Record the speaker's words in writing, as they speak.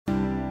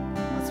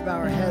Let's bow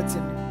our heads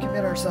and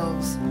commit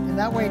ourselves in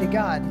that way to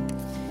God.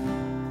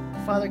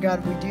 Father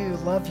God, we do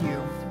love you,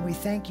 and we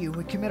thank you.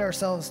 We commit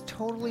ourselves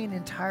totally and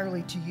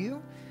entirely to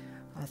you.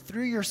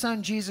 Through your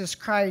Son, Jesus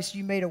Christ,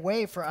 you made a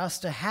way for us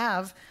to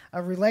have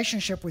a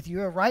relationship with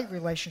you, a right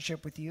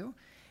relationship with you.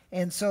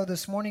 And so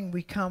this morning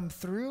we come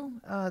through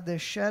the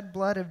shed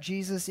blood of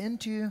Jesus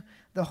into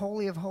the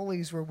Holy of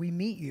Holies where we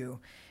meet you.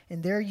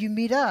 And there you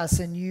meet us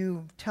and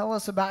you tell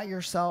us about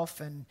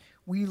yourself, and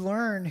we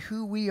learn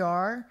who we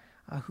are,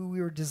 who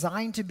we were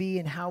designed to be,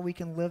 and how we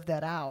can live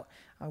that out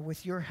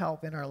with your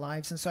help in our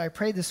lives. And so I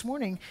pray this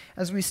morning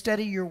as we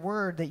study your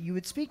word that you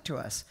would speak to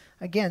us,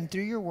 again,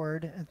 through your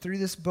word and through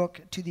this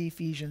book to the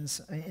Ephesians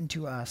and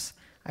to us.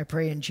 I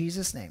pray in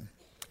Jesus' name.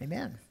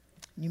 Amen.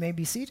 You may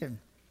be seated.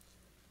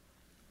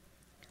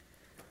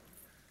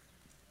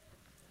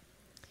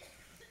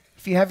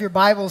 If you have your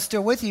Bible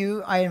still with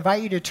you, I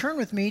invite you to turn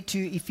with me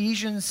to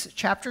Ephesians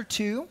chapter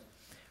 2.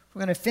 We're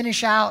going to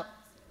finish out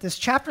this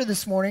chapter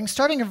this morning,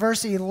 starting in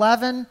verse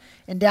 11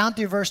 and down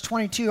through verse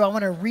 22. I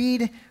want to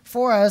read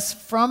for us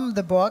from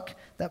the book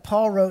that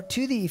Paul wrote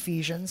to the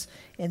Ephesians,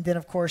 and then,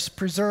 of course,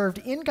 preserved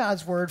in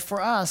God's word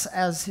for us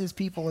as his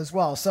people as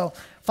well. So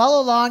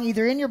follow along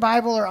either in your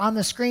Bible or on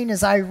the screen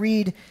as I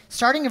read,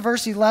 starting in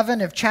verse 11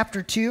 of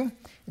chapter 2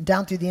 and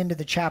down through the end of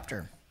the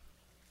chapter.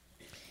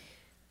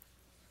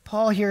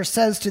 Paul here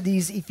says to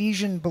these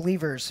Ephesian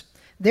believers,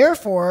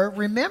 "Therefore,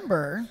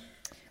 remember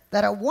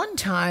that at one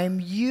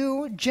time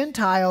you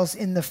Gentiles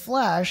in the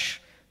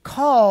flesh,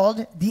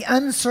 called the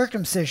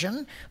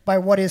uncircumcision by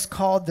what is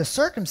called the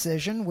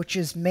circumcision, which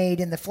is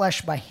made in the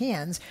flesh by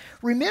hands,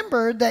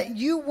 remember that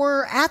you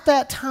were at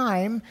that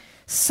time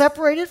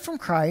separated from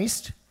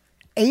Christ,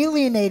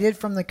 alienated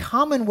from the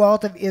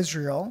commonwealth of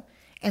Israel,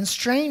 and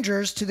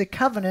strangers to the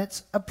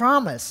covenants of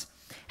promise,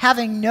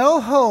 having no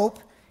hope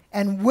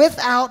and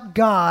without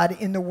God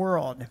in the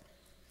world.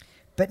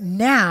 But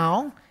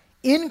now,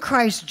 in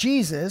Christ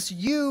Jesus,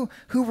 you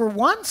who were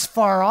once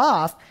far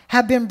off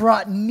have been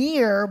brought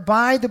near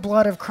by the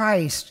blood of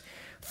Christ.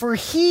 For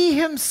he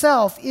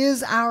himself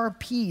is our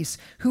peace,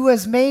 who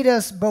has made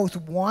us both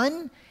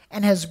one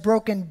and has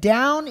broken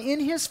down in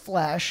his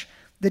flesh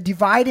the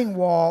dividing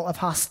wall of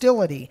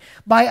hostility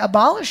by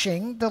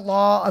abolishing the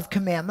law of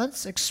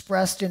commandments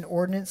expressed in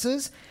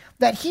ordinances,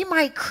 that he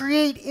might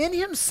create in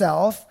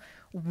himself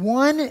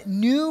one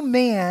new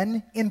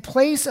man in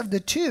place of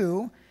the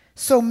two,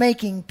 so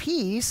making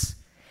peace,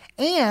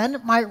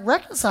 and might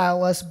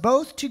reconcile us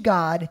both to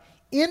God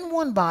in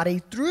one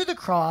body through the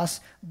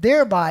cross,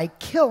 thereby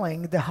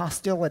killing the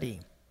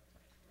hostility.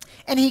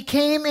 And he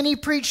came and he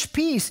preached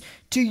peace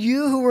to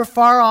you who were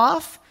far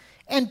off,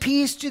 and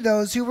peace to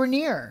those who were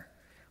near.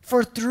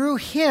 For through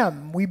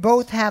him we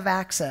both have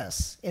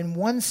access in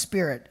one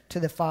spirit to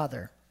the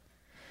Father.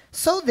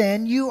 So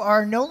then you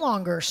are no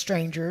longer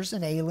strangers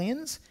and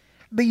aliens,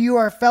 but you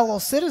are fellow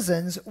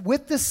citizens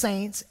with the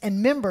saints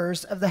and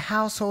members of the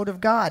household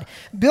of God,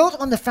 built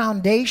on the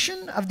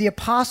foundation of the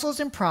apostles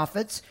and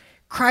prophets,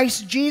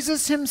 Christ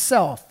Jesus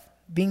himself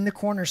being the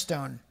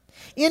cornerstone,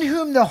 in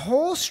whom the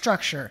whole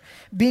structure,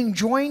 being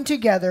joined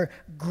together,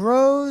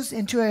 grows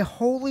into a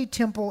holy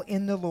temple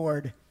in the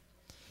Lord.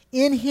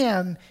 In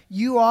him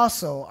you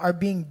also are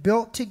being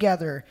built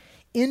together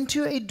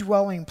into a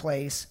dwelling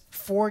place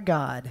for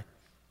God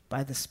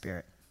by the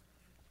Spirit."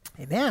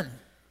 Amen.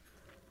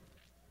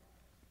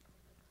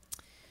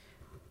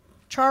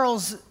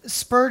 Charles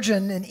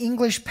Spurgeon, an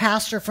English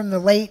pastor from the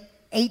late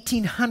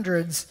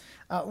 1800s,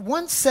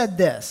 once said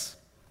this.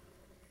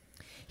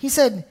 He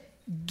said,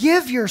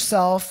 "Give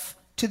yourself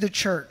to the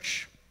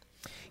church.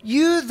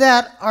 You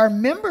that are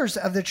members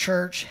of the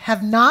church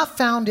have not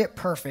found it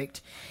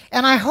perfect,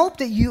 and I hope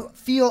that you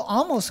feel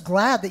almost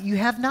glad that you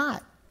have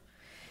not.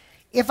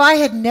 If I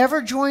had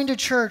never joined a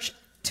church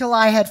till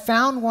I had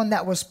found one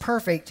that was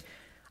perfect,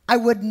 I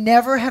would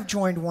never have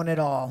joined one at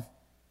all.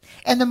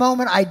 And the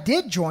moment I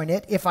did join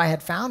it, if I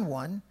had found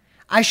one,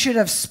 I should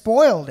have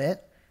spoiled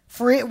it,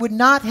 for it would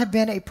not have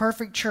been a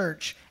perfect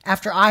church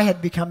after I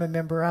had become a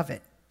member of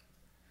it.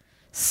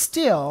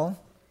 Still,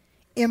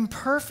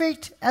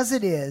 imperfect as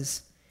it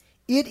is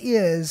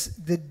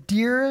the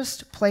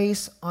dearest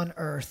place on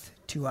earth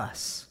to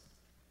us."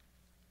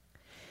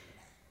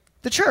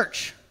 The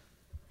church,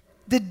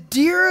 the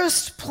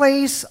dearest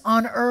place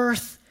on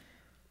earth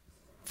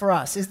for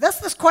us.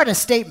 That's quite a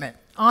statement,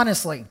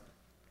 honestly.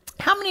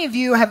 How many of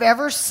you have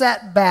ever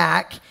sat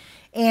back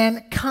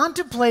and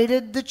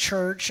contemplated the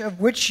church of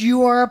which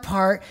you are a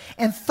part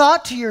and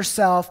thought to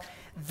yourself,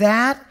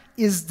 that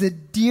is the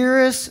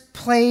dearest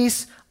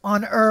place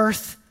on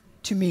earth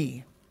to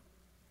me?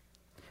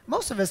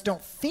 Most of us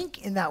don't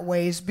think in that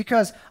ways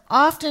because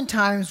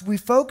oftentimes we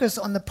focus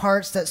on the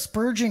parts that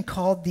Spurgeon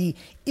called the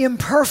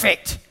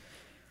imperfect,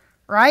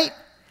 right?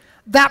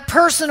 That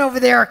person over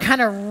there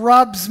kind of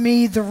rubs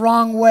me the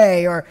wrong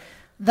way, or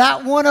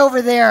that one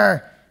over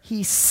there,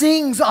 he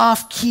sings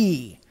off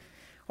key,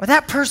 Or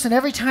that person,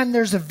 every time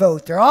there's a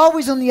vote, they're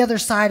always on the other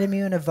side of me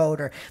in a vote.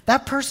 Or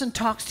that person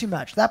talks too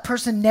much. That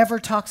person never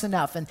talks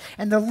enough.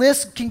 And the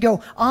list can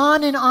go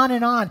on and on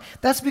and on.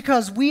 That's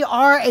because we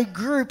are a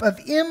group of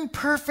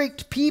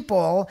imperfect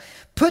people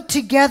put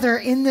together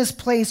in this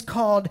place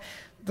called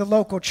the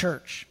local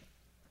church.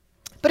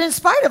 But in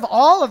spite of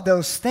all of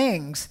those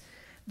things,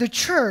 the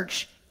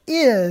church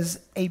is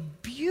a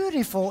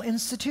beautiful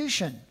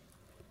institution.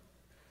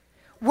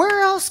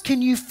 Where else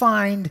can you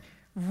find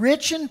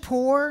rich and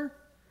poor,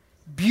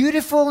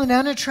 beautiful and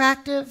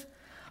unattractive,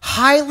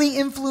 highly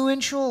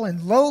influential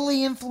and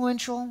lowly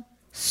influential,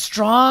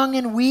 strong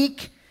and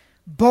weak,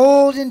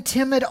 bold and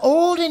timid,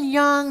 old and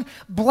young,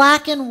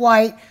 black and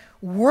white,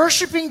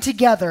 worshiping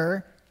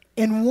together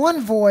in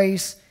one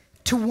voice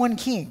to one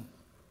king?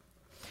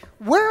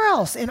 Where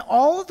else in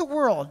all of the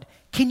world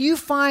can you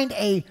find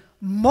a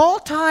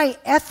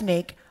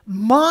multi-ethnic,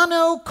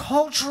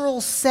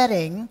 monocultural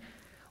setting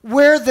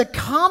where the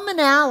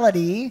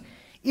commonality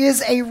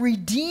is a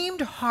redeemed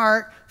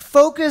heart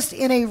focused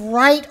in a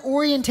right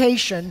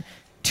orientation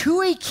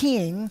to a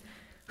king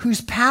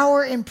whose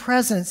power and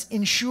presence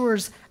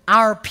ensures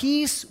our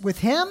peace with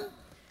him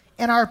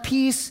and our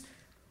peace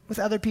with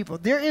other people?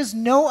 There is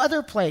no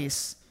other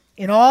place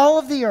in all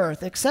of the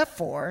earth except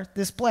for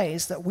this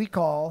place that we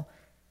call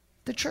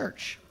the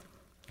church.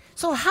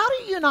 So how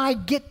do you and I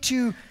get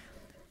to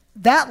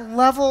that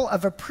level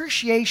of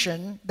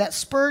appreciation that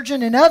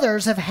Spurgeon and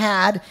others have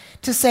had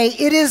to say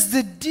it is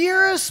the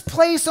dearest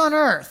place on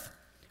earth?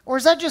 Or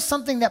is that just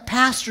something that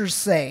pastors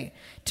say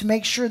to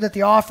make sure that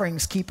the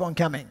offerings keep on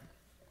coming?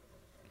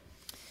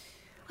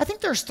 I think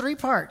there's three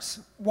parts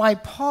why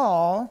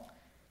Paul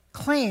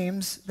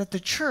claims that the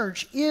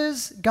church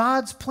is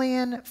God's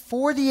plan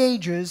for the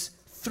ages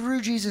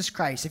through Jesus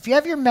Christ. If you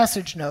have your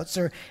message notes,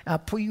 or you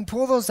can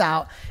pull those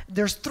out,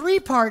 there's three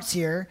parts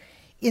here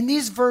in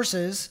these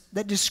verses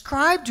that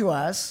describe to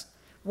us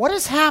what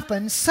has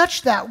happened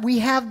such that we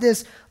have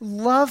this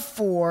love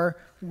for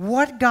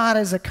what God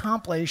has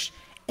accomplished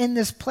in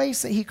this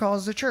place that he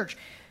calls the church.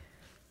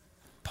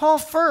 Paul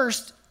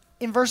first,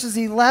 in verses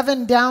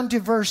 11 down to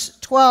verse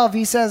 12,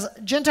 he says,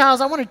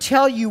 Gentiles, I want to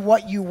tell you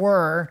what you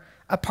were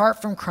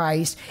apart from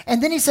Christ.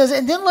 And then he says,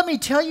 and then let me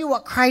tell you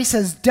what Christ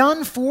has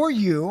done for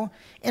you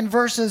in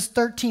verses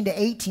 13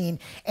 to 18.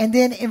 And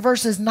then in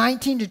verses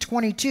 19 to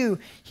 22,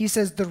 he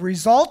says, the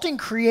resulting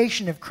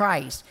creation of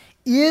Christ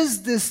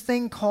is this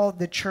thing called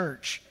the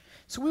church.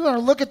 So we want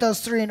to look at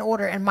those three in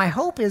order. And my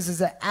hope is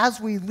that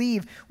as we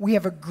leave, we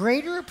have a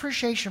greater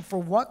appreciation for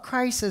what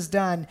Christ has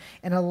done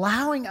and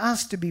allowing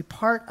us to be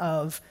part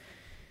of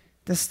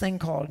this thing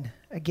called,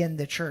 again,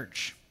 the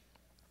church.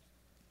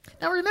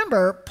 Now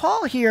remember,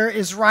 Paul here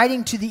is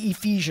writing to the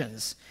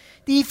Ephesians.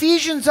 The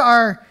Ephesians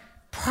are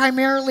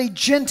primarily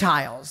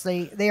Gentiles.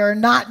 They are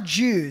not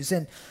Jews.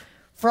 And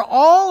for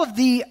all of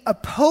the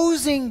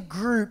opposing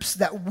groups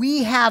that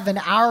we have in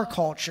our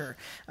culture,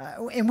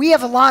 and we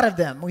have a lot of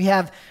them. We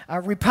have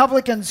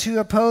Republicans who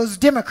oppose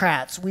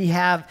Democrats. We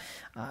have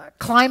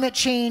climate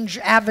change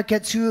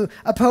advocates who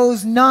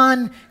oppose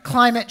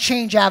non-climate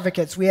change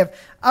advocates. We have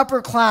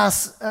upper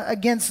class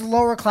against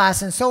lower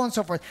class, and so on and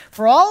so forth.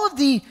 For all of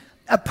the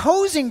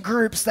opposing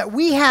groups that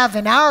we have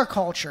in our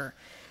culture,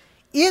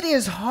 it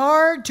is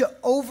hard to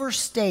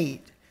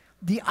overstate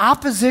the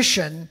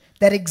opposition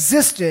that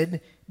existed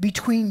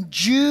between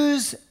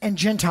Jews and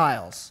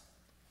Gentiles.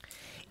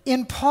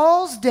 In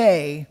Paul's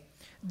day,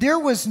 there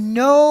was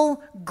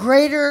no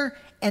greater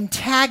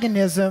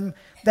antagonism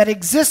that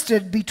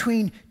existed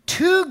between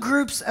two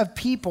groups of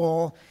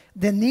people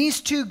than these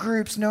two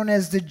groups known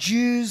as the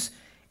Jews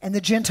and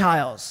the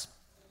Gentiles.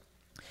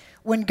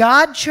 When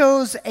God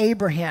chose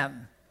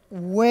Abraham,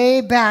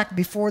 way back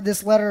before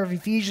this letter of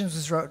Ephesians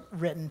was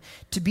written,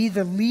 to be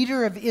the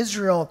leader of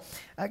Israel,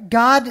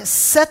 God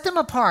set them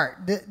apart.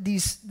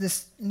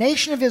 This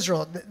nation of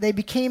Israel, they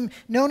became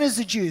known as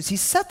the Jews. He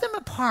set them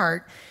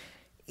apart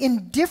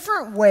in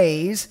different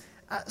ways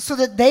so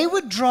that they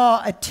would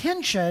draw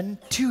attention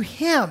to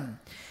him.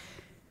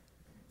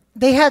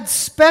 They had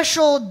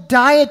special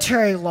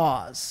dietary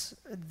laws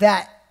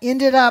that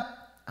ended up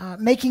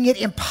making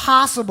it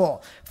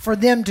impossible for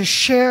them to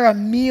share a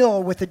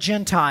meal with a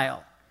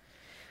Gentile.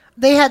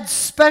 They had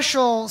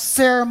special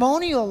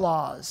ceremonial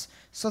laws.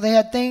 So they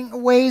had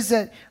ways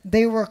that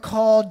they were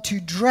called to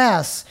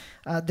dress,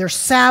 their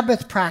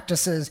Sabbath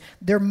practices,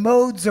 their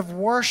modes of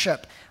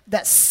worship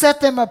that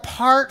set them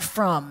apart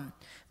from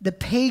the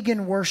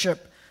pagan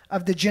worship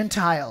of the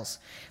Gentiles.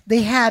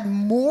 They had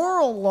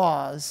moral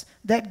laws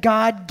that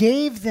God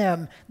gave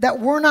them that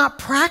were not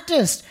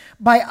practiced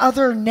by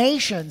other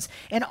nations.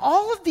 And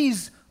all of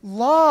these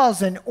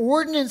laws and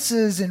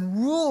ordinances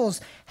and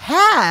rules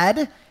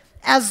had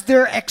as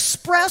their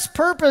express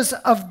purpose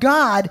of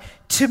God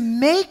to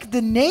make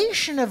the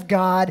nation of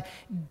God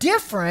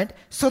different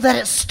so that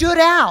it stood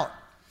out.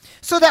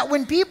 So that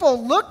when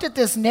people looked at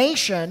this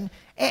nation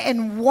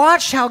and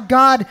watched how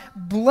God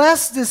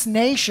blessed this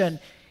nation,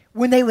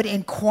 when they would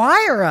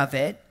inquire of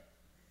it,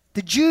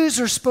 the Jews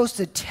are supposed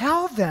to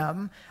tell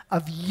them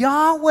of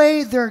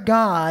Yahweh their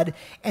God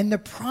and the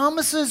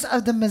promises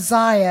of the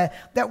Messiah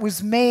that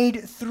was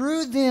made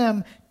through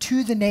them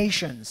to the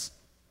nations.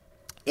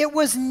 It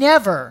was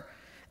never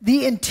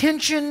the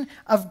intention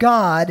of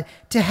God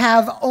to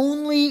have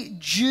only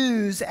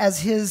Jews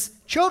as his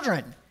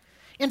children.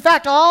 In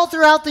fact, all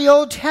throughout the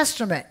Old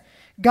Testament,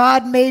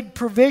 God made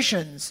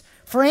provisions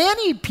for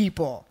any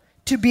people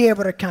to be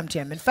able to come to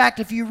him. In fact,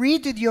 if you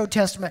read through the Old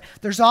Testament,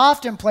 there's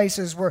often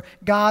places where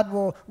God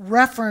will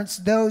reference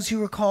those who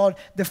were called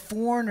the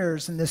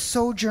foreigners and the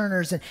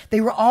sojourners, and they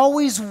were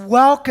always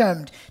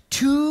welcomed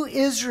to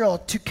Israel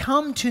to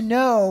come to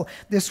know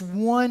this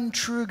one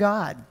true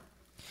God.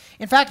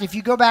 In fact, if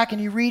you go back and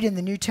you read in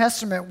the New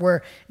Testament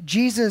where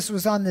Jesus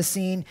was on the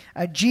scene,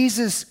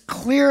 Jesus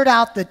cleared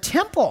out the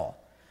temple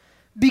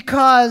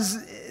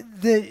because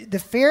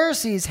the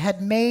Pharisees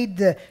had made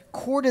the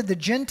court of the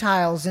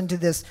Gentiles into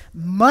this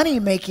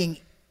money-making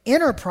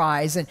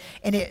enterprise, and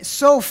it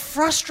so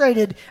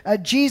frustrated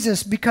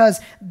Jesus because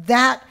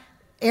that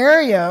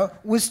area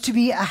was to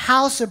be a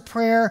house of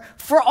prayer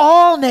for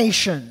all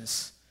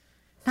nations,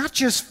 not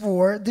just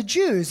for the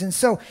Jews. And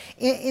so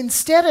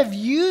instead of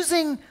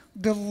using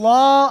the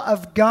law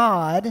of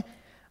God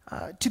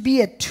to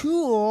be a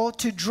tool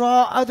to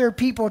draw other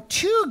people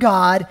to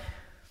God,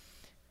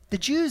 the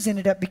Jews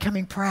ended up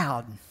becoming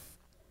proud.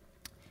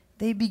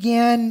 They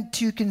began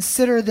to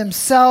consider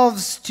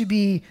themselves to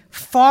be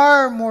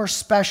far more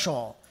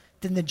special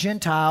than the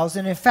Gentiles.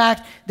 And in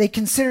fact, they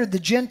considered the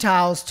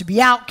Gentiles to be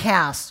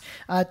outcasts,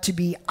 to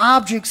be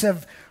objects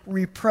of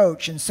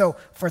reproach. And so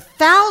for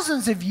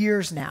thousands of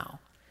years now,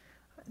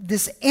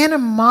 this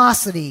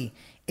animosity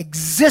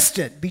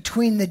existed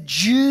between the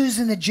Jews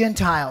and the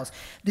Gentiles.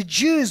 The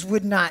Jews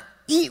would not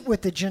eat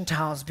with the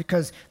Gentiles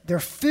because their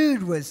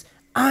food was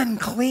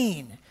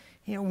unclean.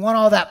 You know, want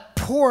all that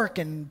pork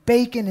and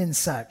bacon and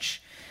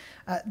such.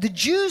 The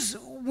Jews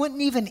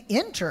wouldn't even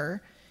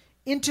enter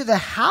into the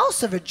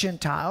house of a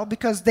Gentile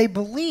because they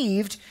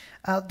believed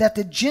that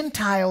the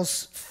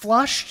Gentiles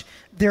flushed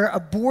their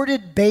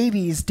aborted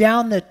babies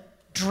down the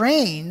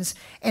drains,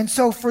 and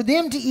so for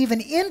them to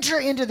even enter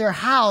into their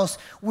house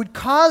would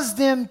cause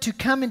them to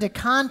come into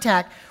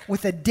contact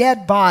with a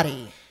dead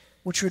body,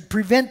 which would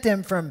prevent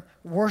them from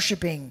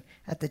worshiping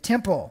at the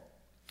temple.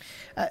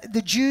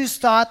 The Jews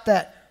thought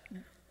that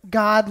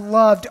God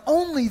loved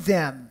only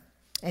them,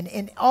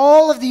 and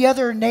all of the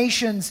other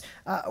nations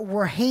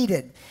were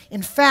hated.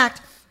 In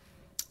fact,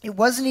 it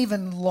wasn't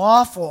even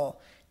lawful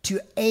to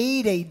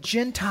aid a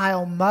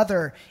Gentile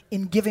mother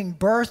in giving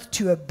birth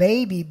to a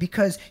baby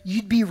because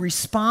you'd be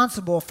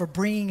responsible for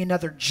bringing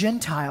another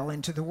Gentile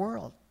into the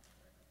world.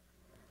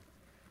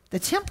 The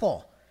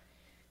temple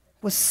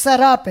was set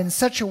up in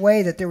such a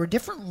way that there were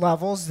different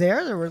levels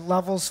there. There were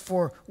levels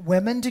for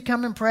women to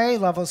come and pray,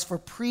 levels for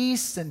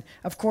priests, and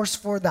of course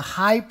for the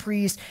high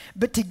priest.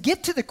 But to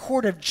get to the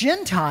court of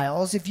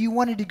Gentiles, if you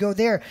wanted to go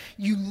there,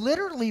 you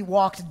literally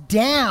walked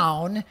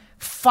down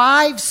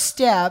 5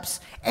 steps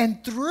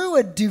and through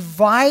a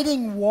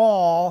dividing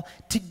wall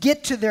to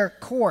get to their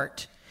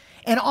court.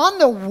 And on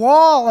the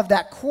wall of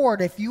that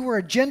court, if you were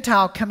a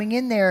Gentile coming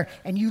in there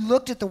and you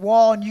looked at the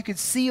wall and you could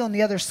see on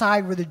the other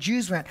side where the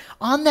Jews went,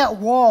 on that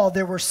wall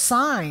there were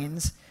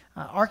signs.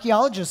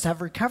 Archaeologists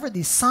have recovered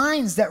these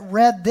signs that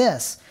read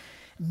this: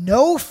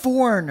 "No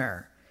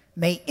foreigner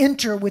may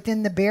enter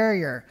within the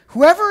barrier.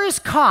 Whoever is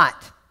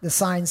caught," the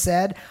sign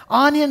said,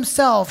 "on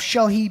himself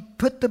shall he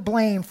put the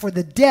blame for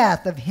the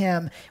death of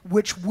him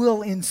which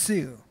will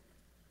ensue."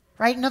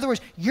 Right? In other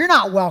words, you're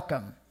not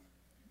welcome.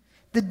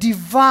 The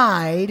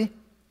divide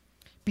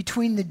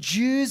between the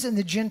Jews and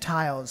the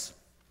Gentiles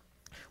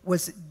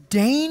was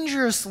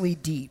dangerously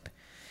deep.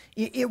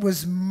 It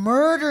was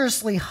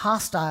murderously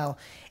hostile,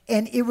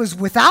 and it was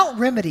without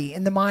remedy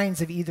in the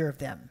minds of either of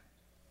them.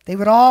 They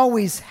would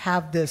always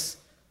have this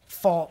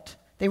fault.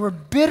 They were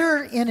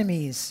bitter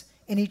enemies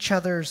in each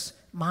other's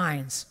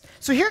minds.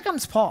 So here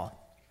comes Paul,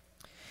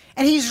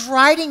 and he's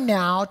writing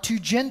now to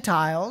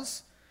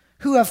Gentiles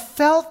who have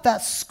felt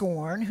that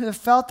scorn, who have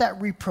felt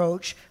that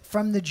reproach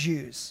from the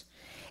Jews.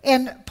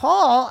 And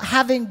Paul,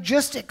 having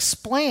just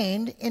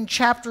explained in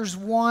chapters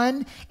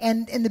 1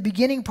 and in the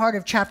beginning part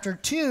of chapter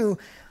 2,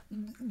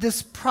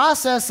 this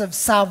process of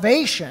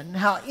salvation,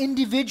 how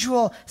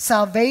individual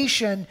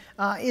salvation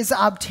is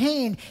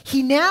obtained,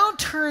 he now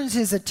turns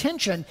his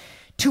attention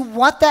to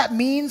what that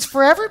means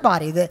for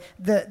everybody,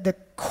 the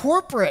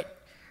corporate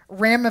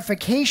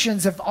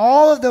ramifications of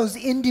all of those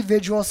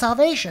individual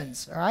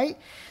salvations, all right?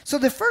 So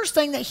the first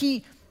thing that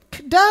he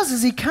does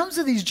is he comes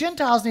to these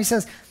Gentiles and he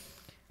says,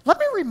 let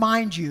me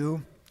remind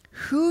you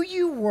who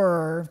you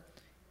were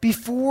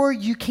before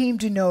you came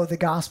to know the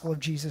gospel of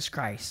Jesus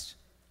Christ.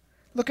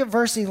 Look at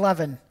verse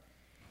 11.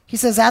 He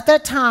says, at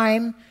that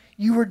time,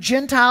 you were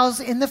Gentiles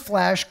in the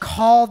flesh,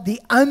 called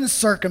the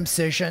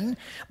uncircumcision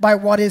by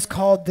what is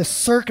called the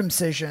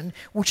circumcision,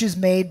 which is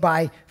made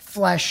by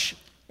flesh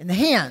in the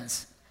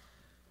hands.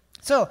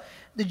 So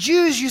the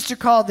Jews used to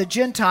call the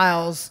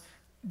Gentiles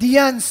the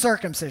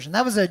uncircumcision.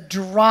 That was a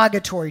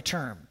derogatory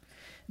term.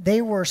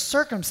 they were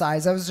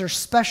circumcised. That was their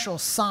special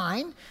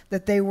sign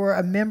that they were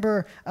a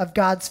member of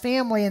God's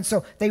family. And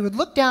so they would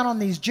look down on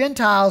these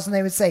Gentiles and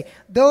they would say,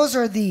 those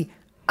are the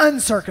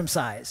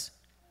uncircumcised.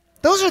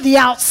 Those are the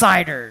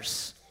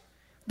outsiders.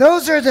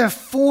 Those are the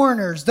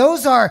foreigners.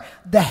 Those are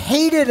the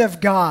hated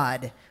of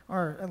God.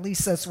 Or at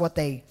least that's what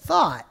they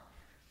thought.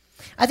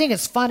 I think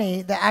it's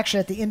funny that actually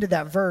at the end of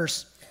that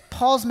verse,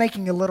 Paul's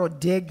making a little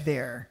dig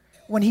there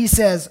when he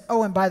says,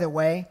 oh, and by the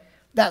way,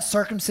 that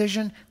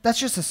circumcision, that's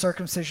just a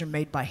circumcision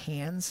made by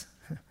hands.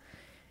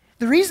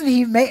 The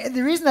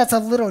reason that's a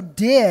little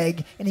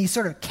dig, and he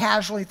sort of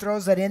casually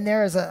throws that in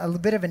there as a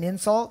bit of an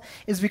insult,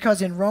 is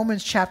because in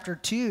Romans chapter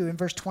 2, in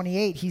verse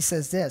 28, he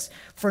says this,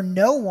 for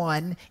no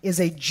one is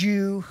a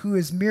Jew who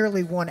is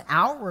merely one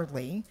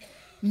outwardly,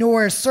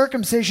 nor is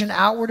circumcision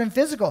outward and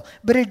physical.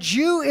 But a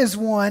Jew is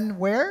one,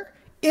 where?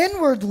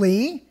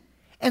 Inwardly,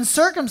 and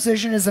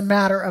circumcision is a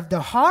matter of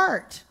the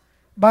heart,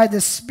 by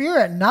the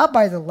Spirit, not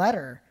by the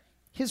letter.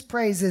 His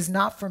praise is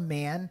not from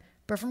man,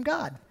 but from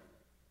God.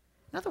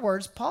 In other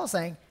words, Paul's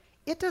saying,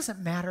 it doesn't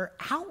matter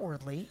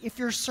outwardly if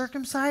you're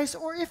circumcised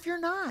or if you're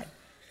not.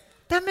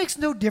 That makes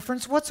no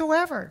difference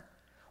whatsoever.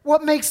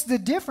 What makes the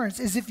difference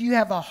is if you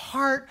have a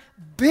heart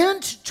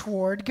bent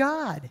toward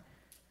God.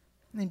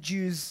 And the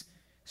Jews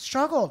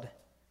struggled.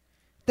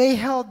 They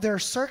held their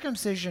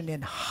circumcision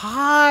in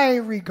high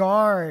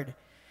regard.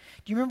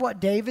 Do you remember what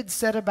David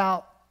said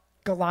about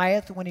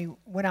Goliath when he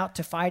went out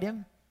to fight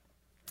him?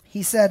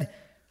 He said,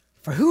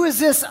 for who is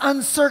this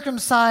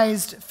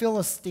uncircumcised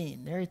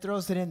Philistine? There he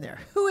throws it in there.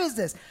 Who is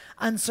this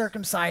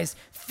uncircumcised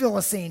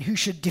Philistine who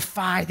should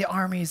defy the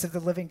armies of the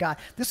living God?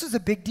 This was a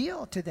big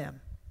deal to them.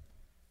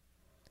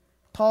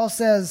 Paul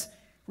says,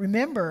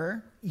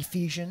 remember,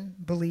 Ephesian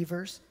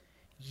believers,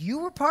 you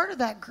were part of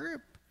that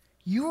group.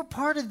 You were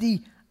part of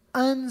the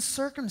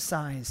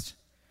uncircumcised.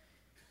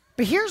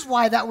 But here's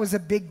why that was a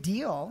big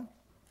deal.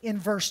 In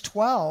verse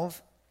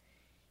 12,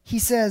 he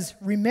says,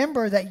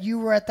 remember that you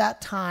were at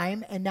that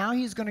time, and now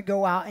he's going to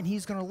go out and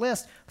he's going to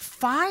list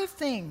 5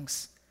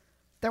 things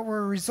that were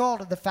a result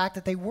of the fact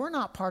that they were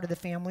not part of the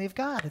family of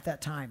God at that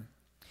time.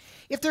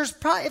 If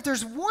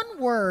there's one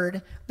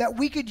word that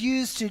we could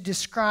use to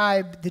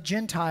describe the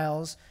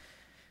Gentiles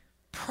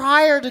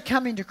prior to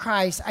coming to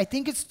Christ, I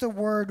think it's the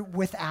word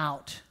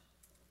without.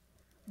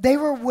 They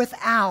were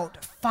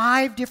without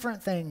 5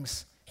 different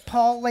things.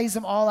 Paul lays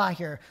them all out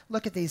here.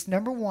 Look at these.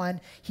 Number 1,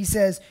 he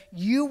says,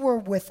 you were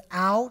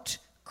without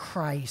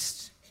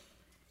Christ.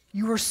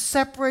 You were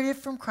separated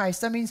from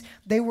Christ. That means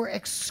they were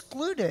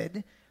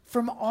excluded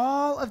from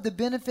all of the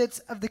benefits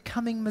of the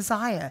coming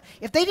Messiah.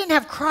 If they didn't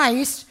have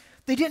Christ,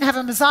 they didn't have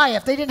a Messiah.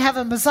 If they didn't have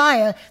a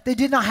Messiah, they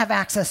did not have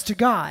access to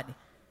God.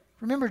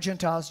 Remember,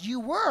 Gentiles,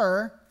 you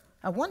were,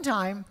 at one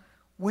time,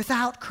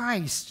 without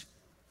Christ.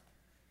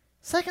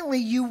 Secondly,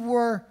 you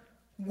were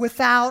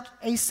without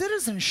a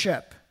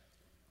citizenship.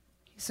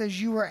 He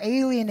says you were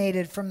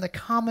alienated from the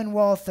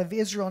commonwealth of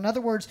Israel. In other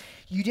words,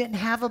 you didn't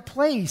have a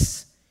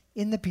place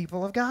in the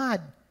people of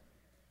God.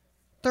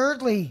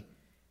 Thirdly,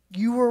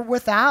 you were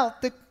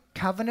without the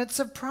covenants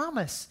of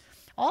promise.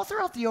 All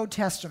throughout the Old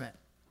Testament,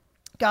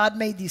 God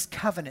made these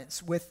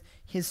covenants with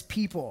his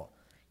people.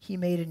 He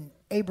made an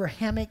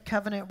Abrahamic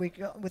covenant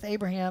with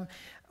Abraham.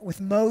 With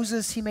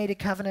Moses, he made a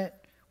covenant.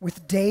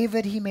 With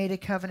David, he made a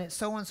covenant,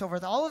 so on and so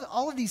forth.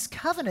 All of these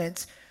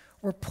covenants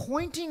were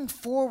pointing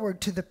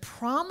forward to the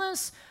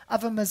promise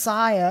of a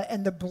Messiah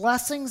and the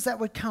blessings that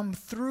would come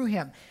through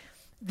him.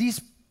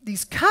 These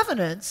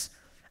covenants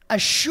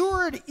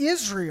assured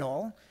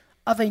Israel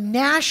of a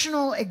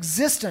national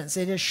existence.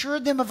 It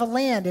assured them of a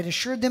land. It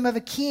assured them of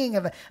a king,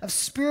 of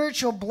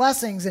spiritual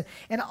blessings.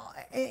 And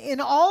in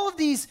all of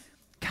these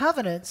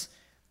covenants,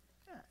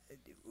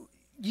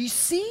 you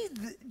see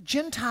the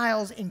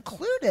Gentiles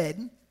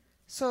included.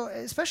 So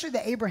especially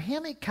the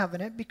Abrahamic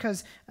covenant,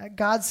 because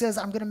God says,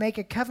 I'm going to make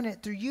a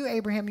covenant through you,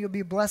 Abraham, you'll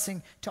be a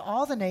blessing to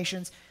all the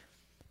nations.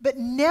 But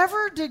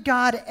never did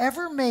God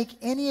ever make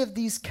any of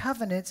these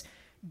covenants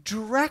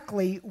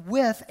directly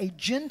with a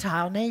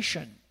Gentile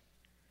nation.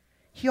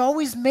 He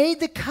always made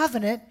the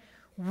covenant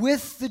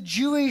with the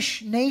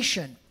Jewish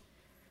nation.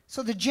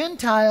 So the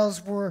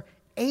Gentiles were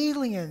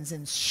aliens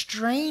and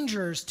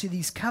strangers to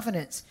these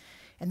covenants.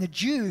 And the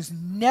Jews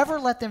never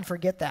let them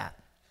forget that.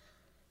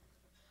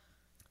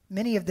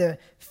 Many of the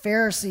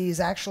Pharisees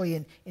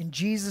actually in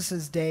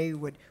Jesus' day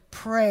would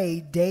pray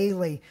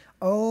daily,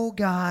 oh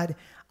God,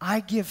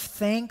 I give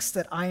thanks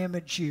that I am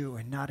a Jew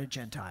and not a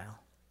Gentile.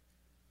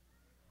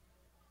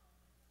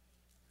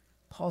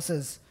 Paul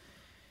says,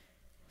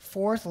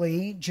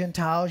 fourthly,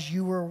 Gentiles,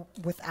 you were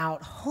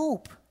without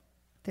hope.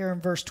 There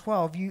in verse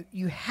 12,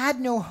 you had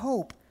no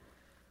hope.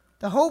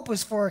 The hope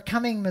was for a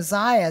coming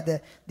Messiah,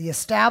 the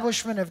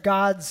establishment of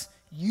God's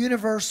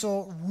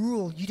universal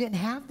rule. You didn't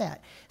have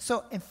that.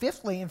 So, and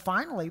fifthly and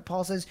finally,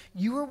 Paul says,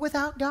 you were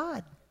without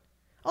God.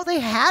 Oh, they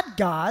had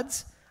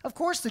gods. Of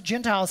course, the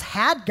Gentiles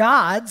had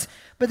gods,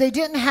 but they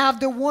didn't have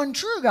the one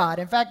true God.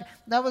 In fact,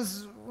 that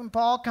was when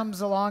Paul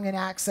comes along in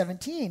Acts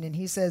 17, and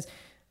he says,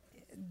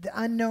 the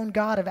unknown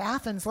God of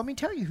Athens, let me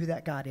tell you who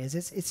that God is.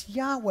 It's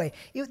Yahweh.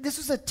 This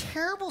was a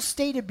terrible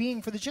state of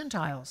being for the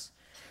Gentiles.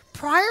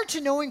 Prior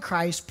to knowing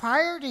Christ,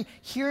 prior to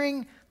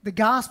hearing the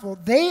gospel,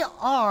 they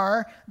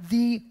are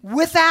the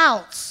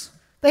withouts.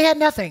 They had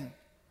nothing.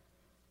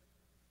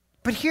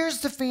 But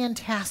here's the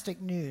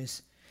fantastic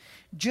news.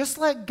 Just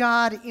like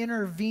God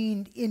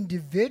intervened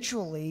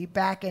individually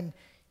back in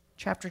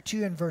chapter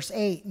 2 and verse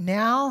 8,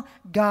 now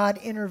God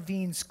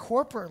intervenes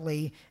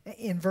corporately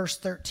in verse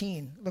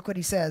 13. Look what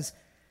he says.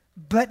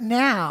 But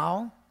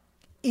now,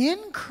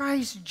 in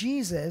Christ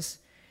Jesus,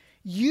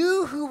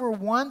 you who were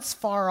once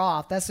far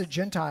off, that's the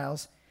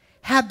Gentiles,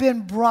 have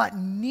been brought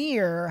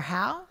near,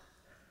 how?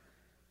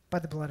 By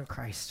the blood of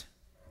Christ.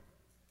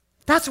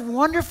 That's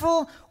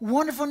wonderful,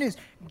 wonderful news.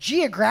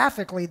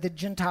 Geographically, the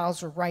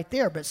Gentiles were right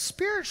there, but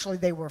spiritually,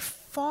 they were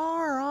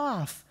far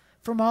off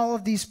from all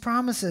of these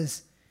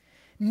promises.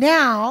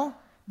 Now,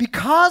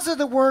 because of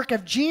the work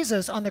of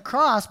Jesus on the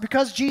cross,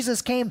 because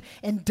Jesus came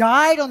and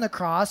died on the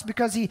cross,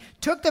 because he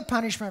took the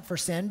punishment for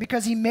sin,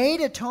 because he made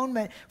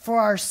atonement for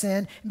our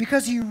sin,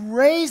 because he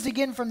raised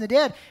again from the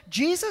dead,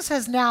 Jesus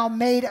has now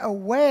made a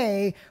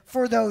way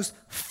for those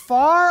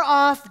far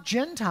off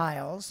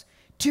Gentiles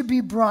to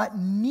be brought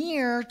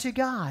near to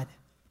God.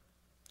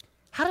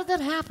 How did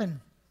that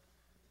happen?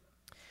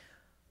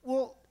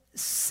 Well,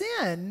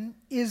 sin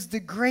is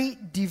the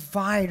great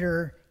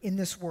divider in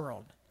this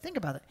world. Think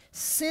about it.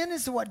 Sin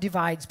is what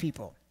divides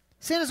people.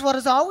 Sin is what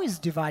has always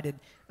divided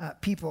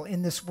people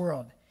in this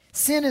world.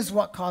 Sin is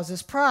what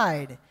causes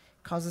pride,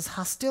 causes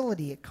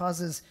hostility, it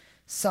causes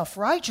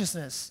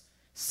self-righteousness.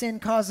 Sin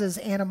causes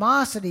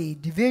animosity,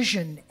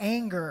 division,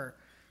 anger,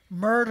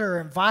 murder,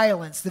 and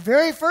violence. The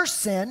very first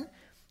sin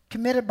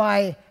committed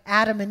by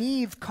Adam and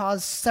Eve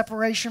caused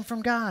separation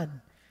from God.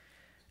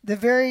 The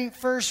very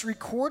first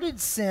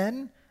recorded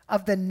sin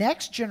of the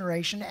next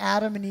generation,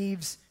 Adam and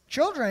Eve's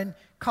children,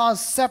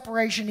 caused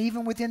separation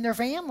even within their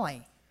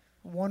family.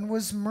 One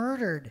was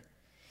murdered.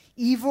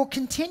 Evil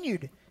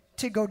continued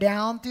to go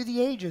down through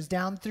the ages,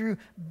 down through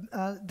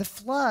the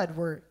flood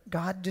where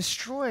God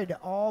destroyed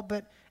all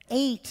but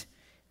 8.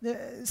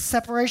 The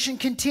separation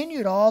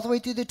continued all the way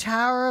through the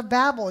Tower of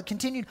Babel. It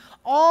continued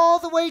all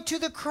the way to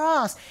the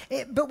cross.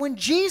 But when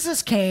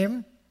Jesus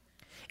came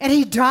and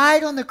he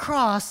died on the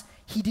cross,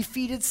 he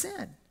defeated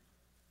sin.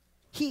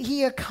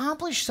 He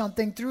accomplished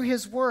something through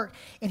his work,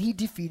 and he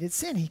defeated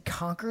sin. He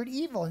conquered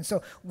evil. And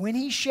so when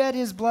he shed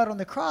his blood on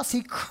the cross,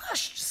 he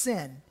crushed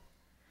sin.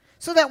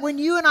 So that when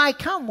you and I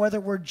come,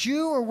 whether we're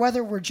Jew or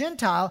whether we're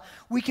Gentile,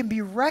 we can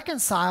be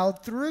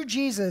reconciled through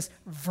Jesus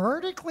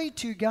vertically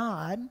to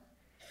God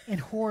and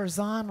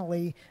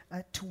horizontally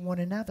to one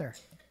another.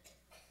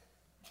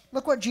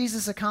 Look what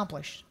Jesus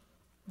accomplished.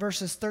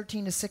 Verses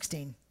 13 to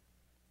 16.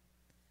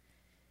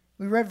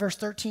 We read verse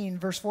 13.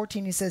 Verse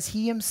 14, he says,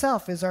 he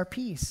himself is our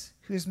peace,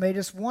 who has made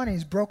us one.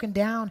 He's broken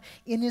down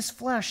in his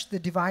flesh the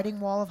dividing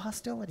wall of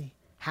hostility.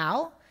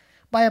 How?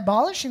 By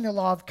abolishing the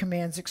law of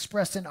commands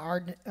expressed in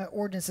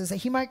ordinances, that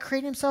he might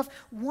create himself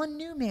one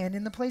new man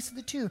in the place of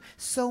the two,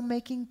 so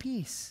making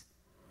peace.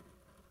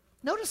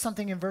 Notice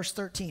something in verse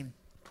 13.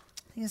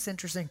 I think it's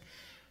interesting.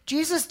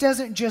 Jesus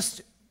doesn't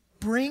just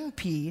bring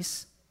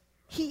peace,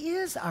 he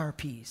is our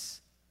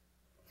peace.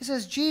 He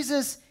says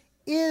Jesus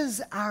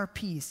is our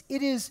peace.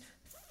 It is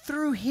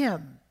through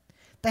him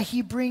that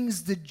he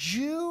brings the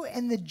Jew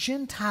and the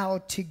Gentile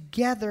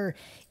together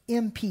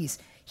in peace.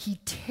 He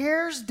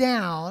tears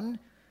down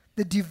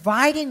the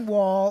dividing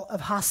wall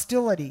of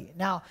hostility.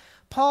 Now,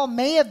 Paul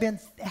may have been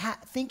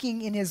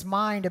thinking in his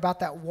mind about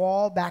that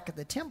wall back at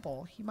the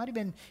temple. He might have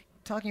been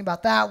talking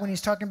about that when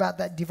he's talking about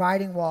that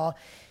dividing wall.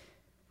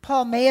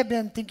 Paul may have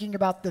been thinking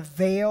about the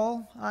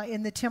veil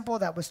in the temple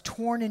that was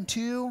torn in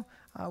two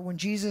when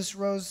Jesus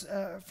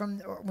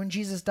when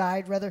Jesus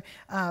died, rather.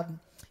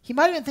 He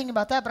might have been thinking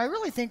about that, but I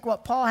really think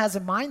what Paul has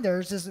in mind there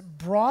is this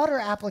broader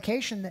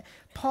application that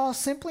Paul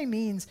simply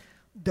means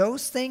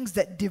those things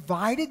that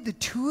divided the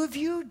two of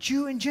you,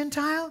 Jew and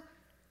Gentile,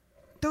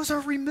 those are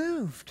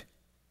removed.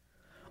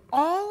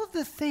 All of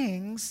the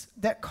things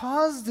that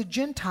caused the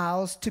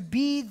Gentiles to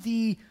be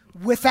the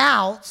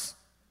withouts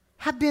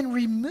have been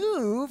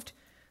removed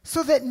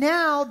so that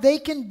now they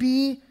can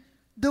be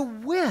the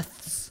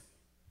withs.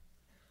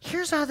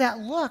 Here's how that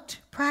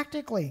looked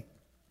practically.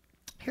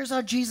 Here's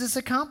how Jesus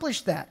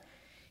accomplished that.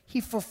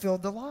 He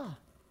fulfilled the law.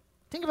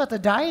 Think about the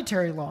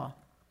dietary law.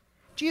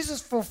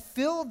 Jesus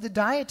fulfilled the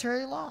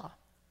dietary law.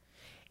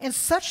 And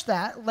such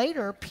that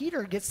later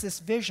Peter gets this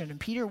vision. And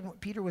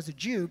Peter was a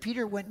Jew.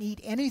 Peter wouldn't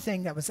eat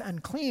anything that was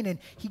unclean. And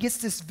he gets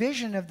this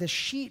vision of the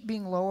sheet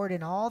being lowered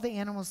and all the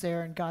animals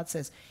there. And God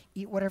says,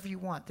 eat whatever you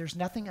want. There's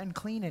nothing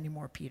unclean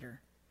anymore,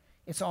 Peter.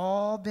 It's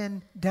all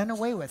been done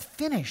away with,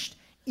 finished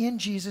in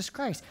Jesus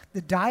Christ.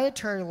 The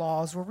dietary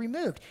laws were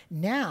removed.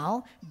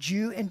 Now,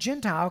 Jew and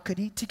Gentile could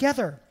eat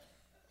together.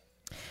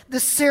 The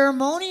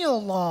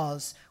ceremonial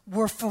laws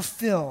were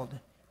fulfilled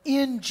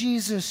in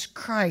Jesus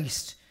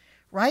Christ,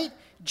 right?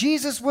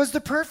 Jesus was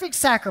the perfect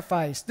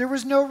sacrifice. There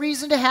was no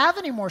reason to have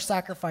any more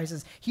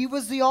sacrifices. He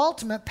was the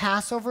ultimate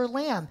Passover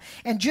lamb.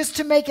 And just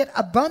to make it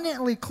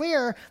abundantly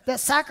clear that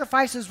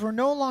sacrifices were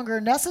no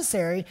longer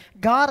necessary,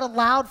 God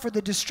allowed for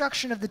the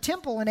destruction of the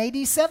temple in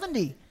AD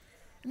 70.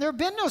 And there have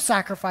been no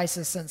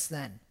sacrifices since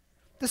then.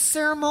 The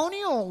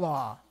ceremonial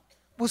law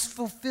was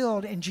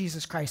fulfilled in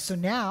Jesus Christ. So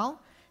now,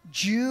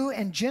 Jew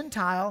and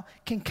Gentile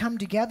can come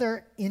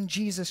together in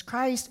Jesus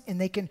Christ,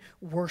 and they can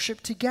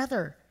worship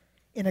together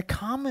in a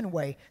common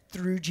way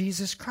through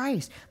Jesus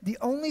Christ. The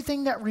only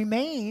thing that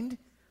remained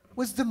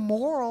was the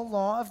moral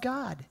law of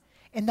God.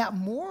 And that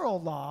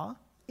moral law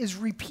is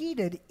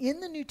repeated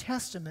in the New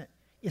Testament.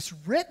 It's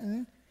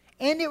written,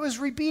 and it was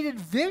repeated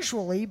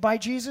visually by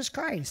Jesus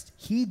Christ.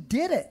 He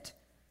did it,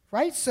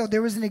 right? So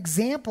there was an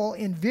example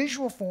in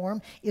visual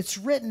form. It's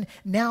written.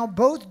 Now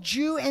both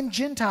Jew and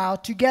Gentile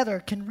together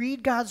can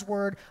read God's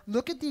word,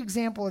 look at the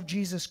example of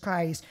Jesus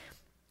Christ,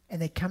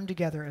 and they come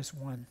together as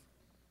one.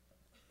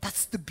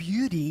 That's the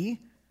beauty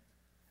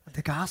of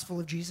the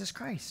gospel of Jesus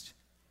Christ.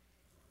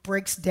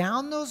 Breaks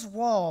down those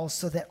walls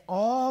so that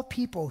all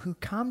people who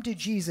come to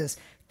Jesus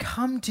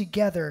come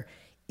together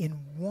in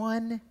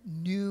one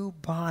new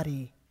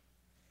body.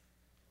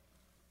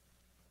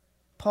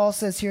 Paul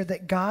says here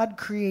that God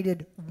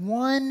created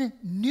one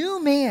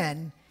new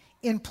man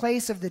in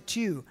place of the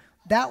two.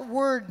 That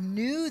word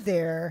new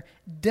there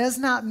does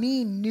not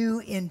mean new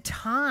in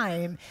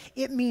time.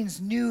 It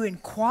means new in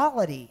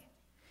quality.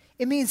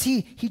 It means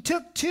he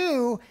took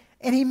two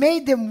and he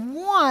made them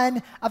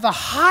one of a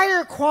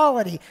higher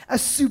quality, a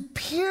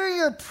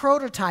superior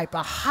prototype,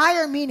 a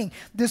higher meaning.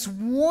 This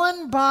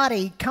one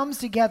body comes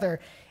together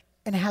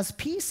and has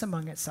peace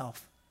among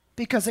itself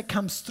because it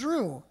comes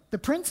through the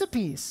Prince of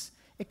Peace.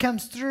 It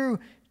comes through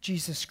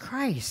Jesus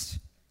Christ.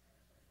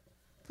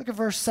 Look at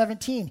verse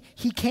 17.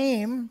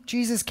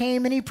 Jesus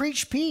came and he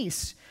preached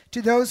peace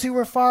to those who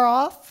were far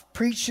off,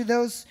 preached to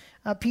those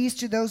peace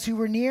to those who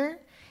were near.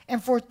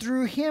 And for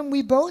through him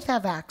we both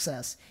have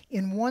access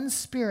in one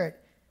spirit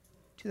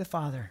to the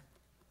Father.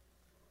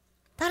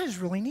 That is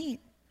really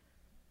neat.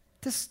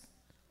 This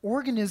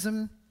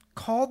organism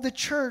called the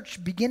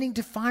church beginning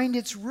to find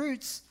its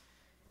roots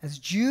as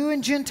Jew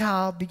and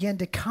Gentile began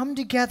to come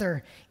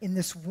together in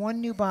this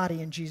one new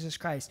body in Jesus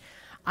Christ.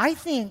 I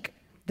think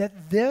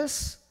that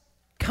this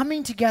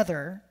coming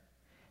together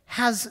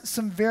has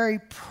some very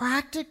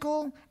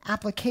practical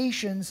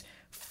applications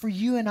for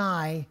you and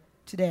I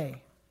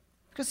today.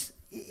 Because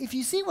if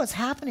you see what's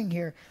happening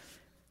here,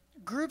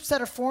 groups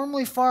that are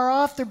formerly far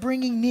off, they're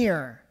bringing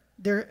near.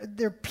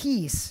 They're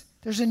peace.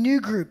 There's a new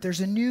group.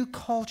 There's a new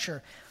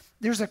culture.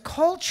 There's a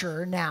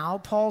culture now,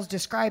 Paul's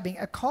describing,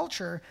 a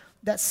culture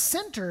that's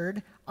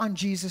centered on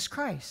Jesus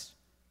Christ.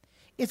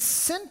 It's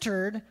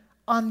centered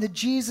on the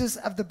Jesus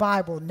of the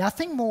Bible.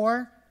 Nothing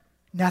more,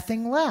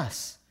 nothing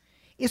less.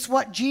 It's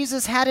what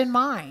Jesus had in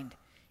mind.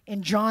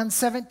 In John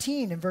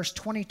 17, in verse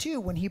 22,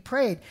 when he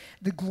prayed,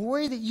 the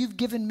glory that you've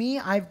given me,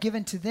 I've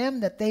given to them,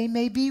 that they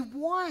may be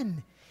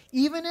one,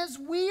 even as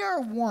we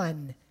are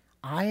one,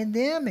 I and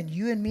them, and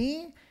you and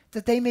me,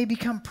 that they may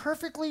become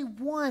perfectly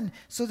one,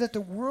 so that the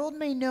world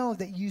may know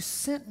that you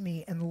sent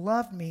me and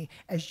loved me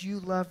as you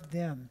loved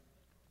them.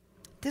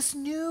 This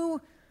new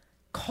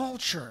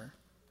culture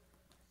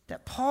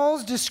that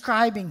Paul's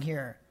describing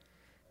here,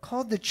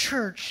 called the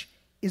church,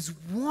 is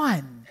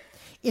one.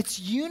 It's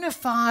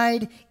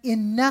unified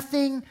in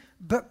nothing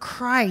but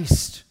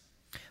Christ.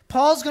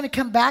 Paul's going to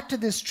come back to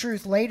this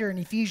truth later in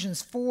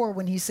Ephesians 4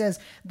 when he says,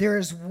 there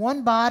is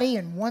one body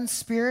and one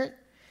spirit,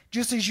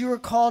 just as you are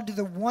called to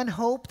the one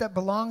hope that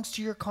belongs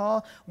to your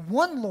call,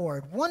 one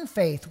Lord, one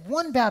faith,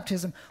 one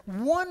baptism,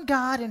 one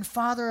God and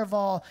Father of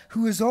all,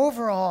 who is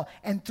over all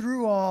and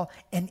through all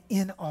and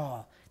in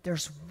all.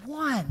 There's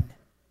one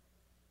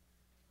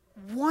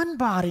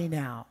body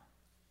now.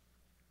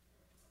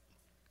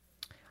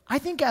 I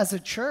think as a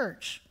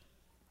church,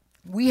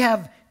 we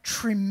have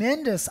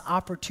tremendous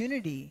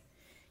opportunity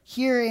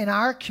here in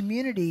our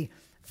community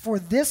for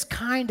this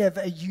kind of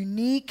a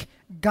unique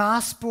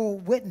gospel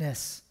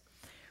witness.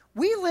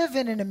 We live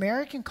in an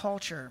American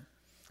culture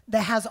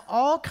that has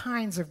all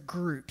kinds of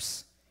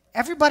groups.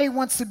 Everybody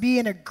wants to be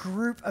in a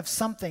group of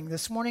something.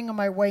 This morning on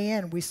my way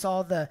in, we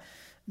saw the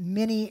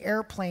mini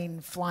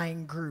airplane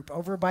flying group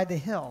over by the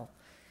hill.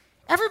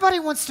 Everybody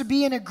wants to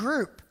be in a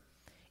group.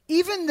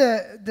 Even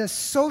the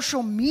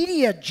social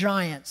media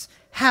giants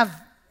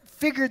have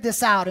figured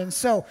this out. And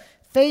so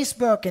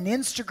Facebook and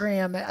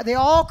Instagram, they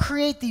all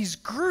create these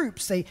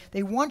groups.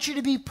 They want you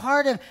to be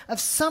part of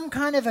some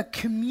kind of a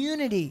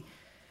community.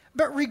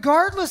 But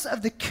regardless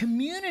of the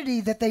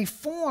community that they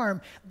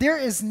form, there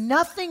is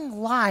nothing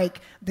like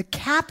the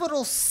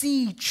capital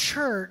C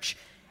church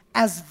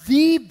as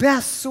the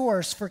best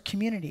source for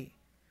community.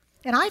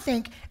 And I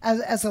think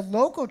as a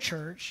local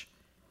church,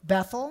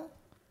 Bethel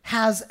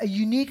has a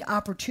unique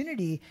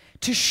opportunity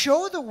to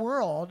show the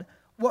world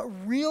what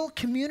real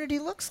community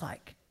looks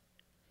like.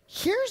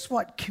 Here's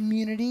what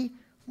community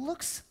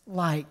looks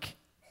like.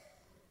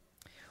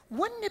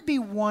 Wouldn't it be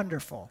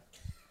wonderful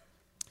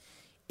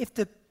if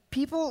the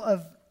people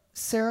of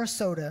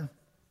Sarasota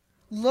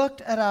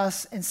looked at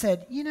us and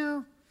said, you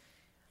know,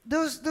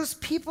 those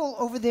people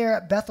over there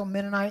at Bethel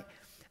Mennonite,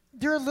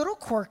 they're a little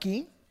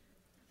quirky,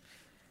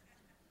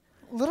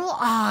 a little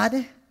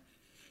odd,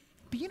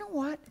 but you know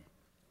what?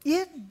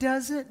 It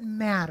doesn't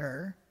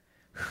matter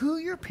who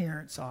your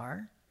parents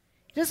are.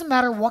 It doesn't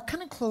matter what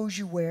kind of clothes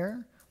you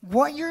wear,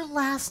 what your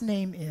last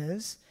name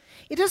is.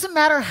 It doesn't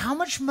matter how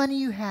much money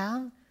you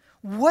have,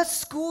 what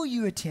school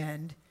you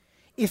attend.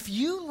 If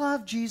you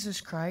love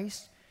Jesus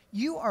Christ,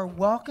 you are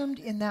welcomed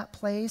in that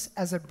place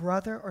as a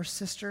brother or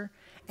sister,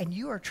 and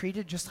you are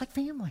treated just like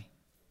family.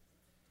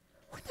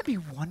 Wouldn't that be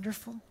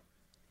wonderful?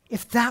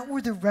 If that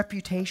were the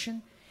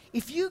reputation,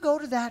 if you go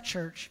to that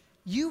church,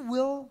 you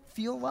will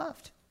feel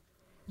loved.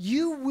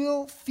 You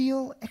will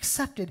feel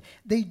accepted.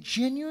 They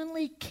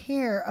genuinely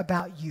care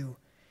about you.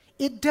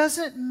 It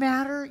doesn't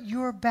matter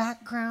your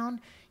background.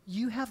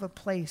 You have a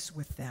place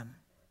with them.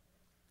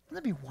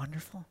 Wouldn't that be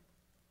wonderful?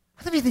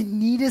 Wouldn't that be the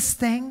neatest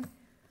thing?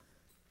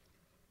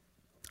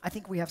 I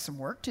think we have some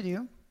work to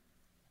do.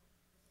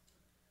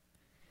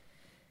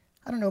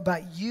 I don't know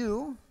about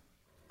you,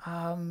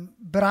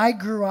 but I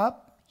grew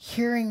up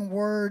hearing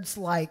words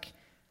like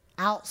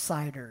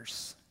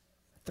outsiders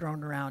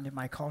thrown around in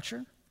my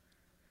culture.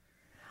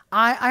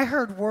 I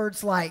heard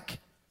words like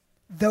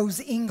those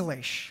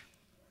English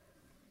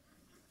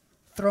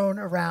thrown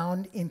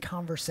around in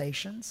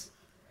conversations.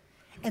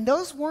 And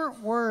those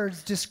weren't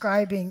words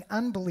describing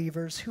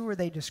unbelievers. Who were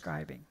they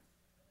describing?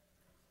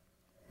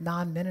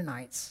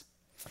 Non-Mennonites.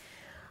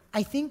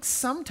 I think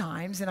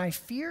sometimes, and I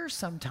fear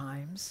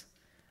sometimes,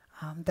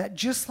 that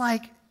just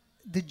like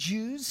the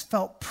Jews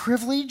felt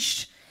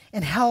privileged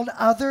and held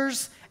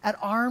others at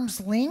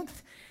arm's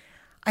length,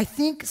 I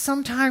think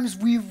sometimes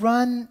we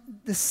run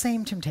the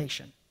same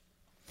temptation.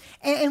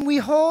 And we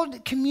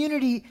hold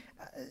community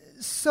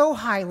so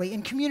highly,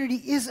 and community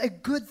is a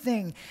good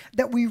thing,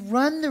 that we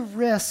run the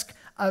risk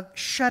of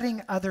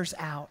shutting others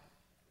out.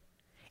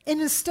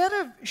 And instead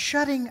of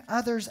shutting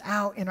others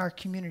out in our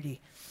community,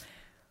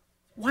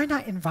 why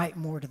not invite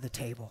more to the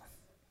table?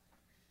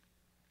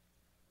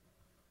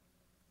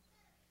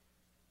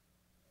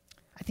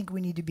 I think we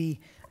need to be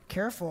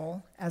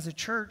careful as a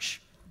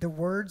church, the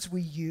words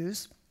we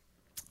use.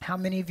 How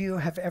many of you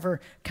have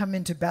ever come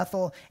into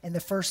Bethel and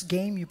the first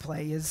game you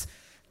play is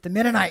the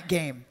Mennonite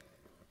game?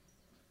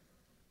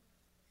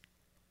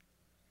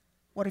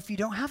 What if you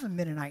don't have a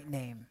Mennonite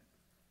name?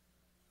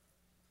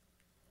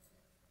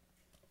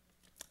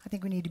 I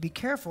think we need to be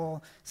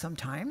careful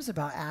sometimes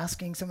about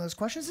asking some of those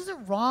questions. Is it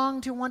wrong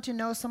to want to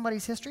know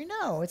somebody's history?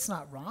 No, it's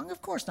not wrong.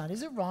 Of course not.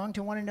 Is it wrong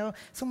to want to know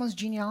someone's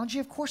genealogy?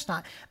 Of course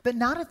not. But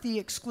not at the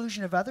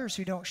exclusion of others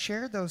who don't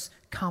share those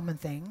common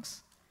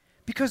things.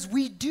 Because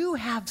we do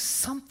have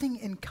something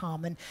in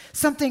common,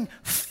 something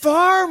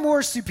far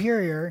more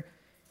superior,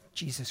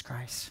 Jesus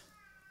Christ.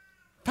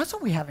 That's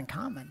what we have in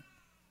common.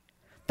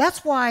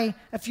 That's why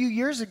a few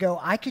years ago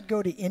I could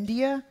go to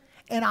India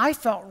and I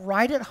felt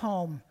right at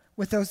home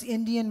with those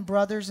Indian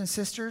brothers and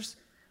sisters.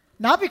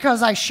 Not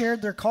because I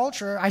shared their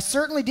culture. I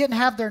certainly didn't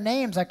have their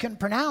names. I couldn't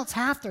pronounce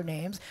half their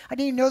names. I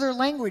didn't even know their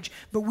language.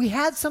 But we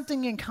had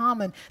something in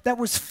common that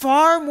was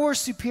far more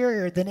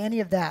superior than any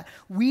of that.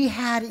 We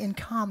had in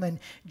common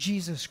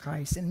Jesus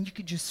Christ. And you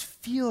could just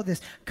feel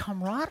this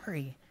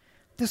camaraderie,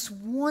 this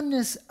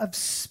oneness of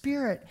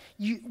spirit.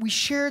 We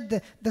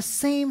shared the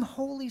same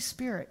Holy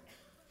Spirit.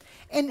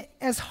 And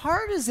as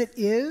hard as it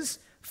is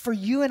for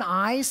you and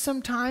I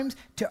sometimes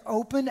to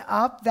open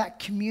up that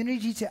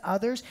community to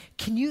others,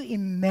 can you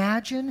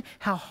imagine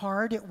how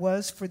hard it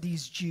was for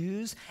these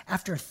Jews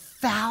after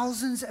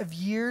thousands of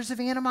years of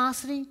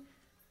animosity?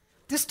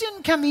 This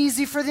didn't come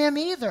easy for them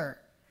either.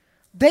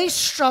 They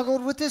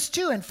struggled with this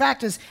too. In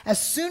fact, as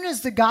soon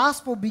as the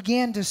gospel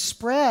began to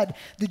spread,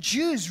 the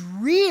Jews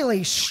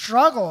really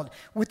struggled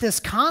with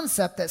this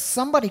concept that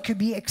somebody could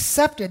be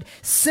accepted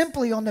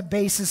simply on the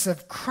basis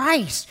of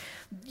Christ.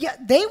 Yeah,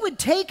 they would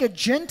take a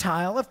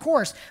Gentile, of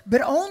course,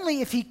 but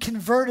only if he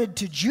converted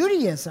to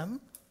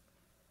Judaism.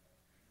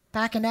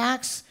 Back in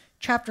Acts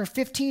chapter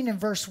 15 and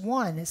verse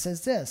 1, it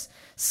says this: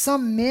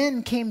 some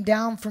men came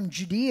down from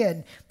Judea,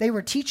 and they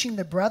were teaching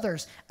the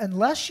brothers,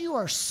 unless you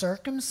are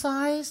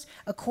circumcised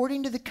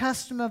according to the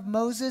custom of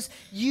Moses,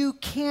 you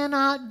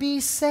cannot be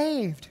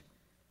saved.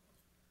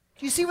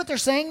 Do you see what they're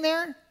saying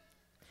there?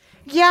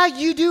 Yeah,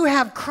 you do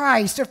have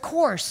Christ, of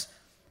course,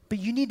 but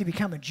you need to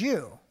become a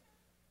Jew.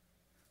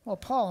 Well,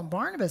 Paul and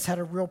Barnabas had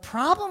a real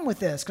problem with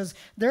this because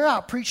they're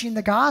out preaching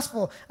the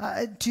gospel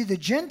to the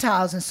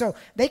Gentiles. And so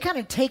they kind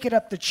of take it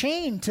up the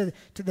chain to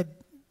the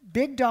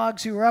big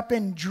dogs who were up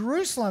in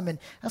Jerusalem. And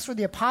that's where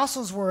the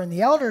apostles were and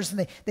the elders.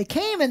 And they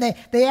came and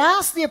they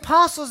asked the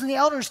apostles and the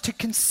elders to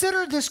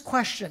consider this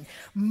question: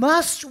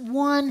 must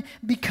one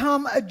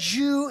become a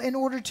Jew in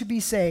order to be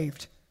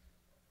saved?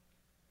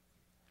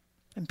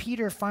 And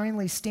Peter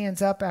finally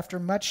stands up after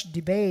much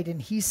debate,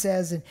 and he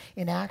says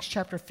in Acts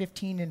chapter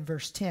 15 and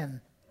verse 10,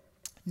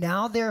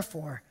 now,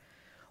 therefore,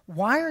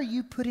 why are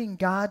you putting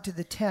God to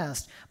the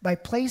test by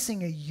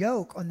placing a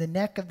yoke on the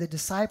neck of the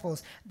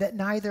disciples that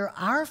neither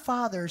our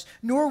fathers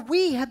nor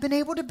we have been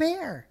able to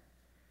bear?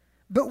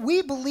 But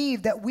we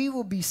believe that we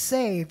will be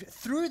saved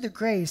through the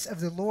grace of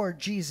the Lord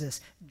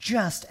Jesus,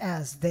 just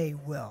as they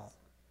will.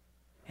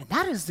 And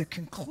that is the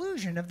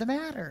conclusion of the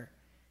matter.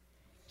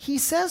 He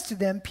says to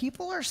them,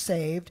 people are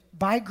saved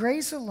by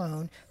grace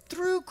alone,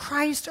 through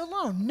Christ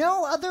alone.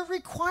 No other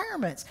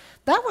requirements.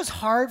 That was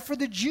hard for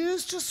the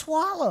Jews to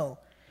swallow.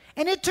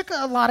 And it took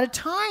a lot of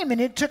time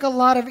and it took a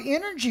lot of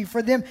energy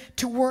for them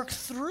to work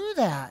through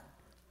that.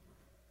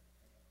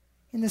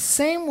 In the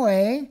same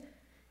way,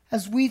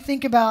 as we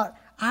think about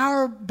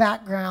our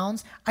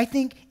backgrounds, I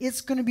think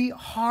it's going to be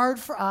hard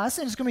for us,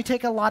 and it's going to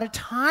take a lot of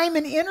time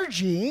and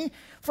energy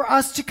for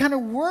us to kind of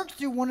work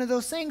through one of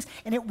those things.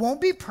 And it won't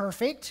be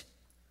perfect,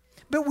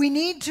 but we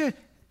need to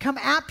come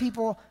at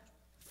people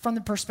from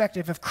the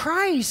perspective of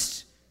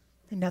Christ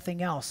and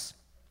nothing else.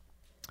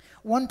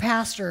 One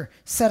pastor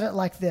said it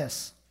like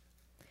this: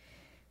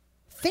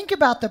 think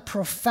about the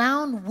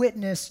profound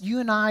witness you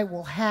and I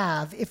will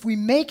have if we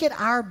make it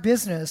our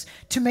business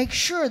to make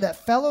sure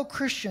that fellow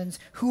Christians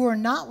who are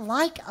not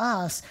like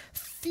us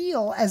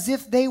feel as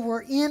if they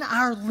were in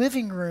our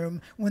living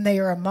room when they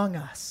are among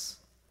us,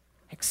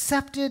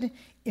 accepted,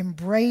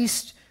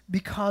 embraced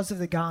because of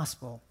the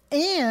gospel.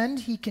 And,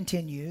 he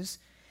continues,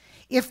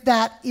 if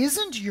that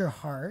isn't your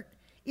heart,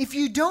 if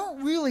you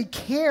don't really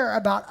care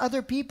about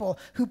other people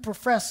who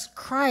profess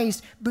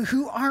Christ but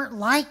who aren't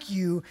like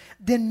you,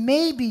 then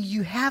maybe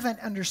you haven't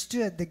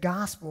understood the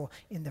gospel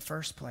in the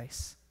first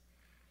place.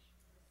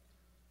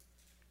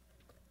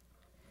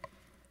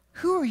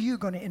 Who are you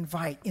going to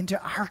invite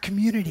into our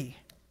community?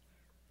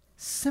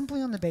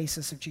 Simply on the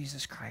basis of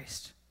Jesus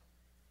Christ.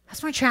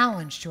 That's my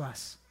challenge to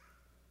us.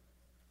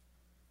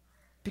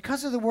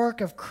 Because of the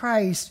work of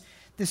Christ,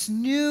 this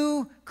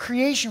new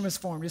creation was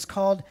formed. It's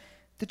called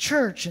the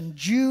church, and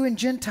Jew and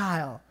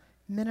Gentile,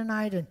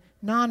 Mennonite and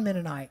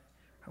non-Mennonite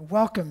are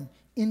welcome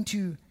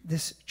into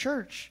this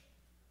church.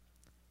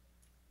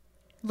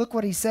 Look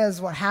what he says,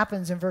 what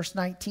happens in verse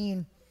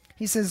 19.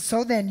 He says,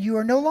 so then you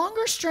are no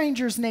longer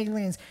strangers and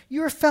aliens.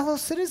 You are fellow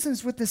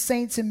citizens with the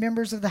saints and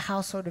members of the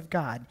household of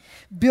God,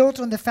 built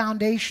on the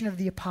foundation of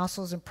the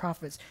apostles and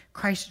prophets,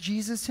 Christ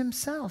Jesus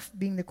himself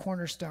being the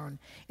cornerstone,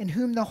 in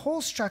whom the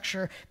whole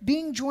structure,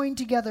 being joined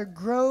together,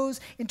 grows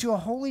into a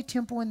holy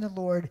temple in the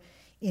Lord.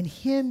 In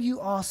him you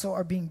also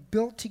are being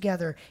built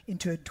together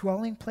into a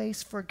dwelling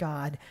place for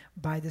God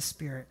by the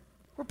Spirit.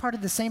 We're part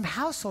of the same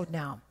household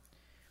now.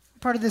 We're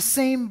part of the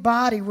same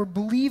body. We're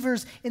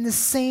believers in the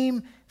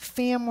same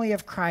family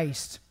of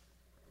Christ.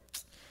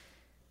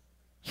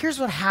 Here's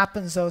what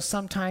happens, though,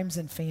 sometimes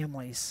in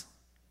families.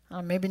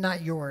 Maybe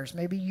not yours.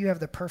 Maybe you have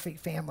the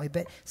perfect family.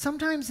 But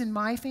sometimes in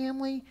my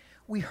family,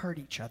 we hurt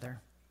each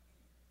other.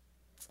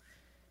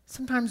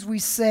 Sometimes we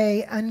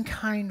say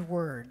unkind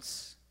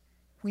words.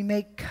 We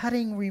make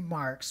cutting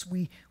remarks.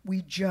 We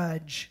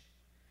judge.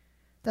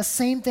 The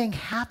same thing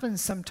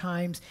happens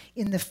sometimes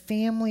in the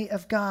family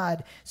of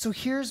God. So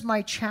here's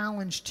my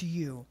challenge to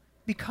you.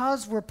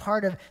 Because we're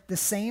part of the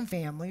same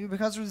family,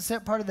 because we're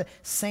part of the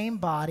same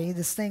body,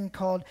 this thing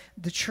called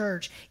the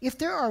church, if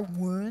there are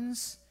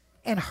wounds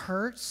and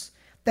hurts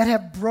that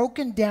have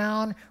broken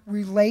down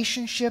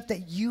relationship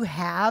that you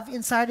have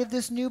inside of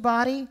this new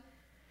body,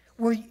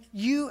 where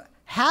you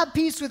have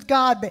peace with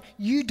God, but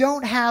you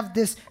don't have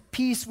this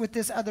peace with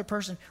this other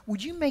person,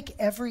 would you make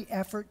every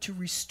effort to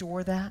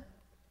restore that?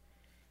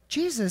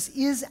 Jesus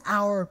is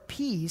our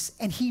peace,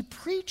 and he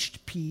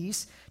preached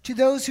peace to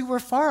those who were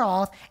far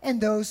off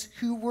and those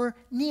who were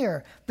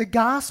near. The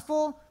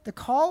gospel, the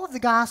call of the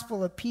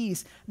gospel of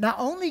peace, not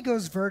only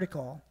goes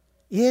vertical,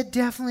 it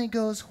definitely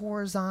goes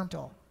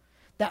horizontal.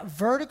 That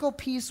vertical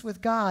peace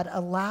with God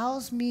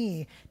allows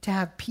me to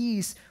have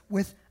peace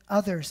with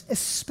others,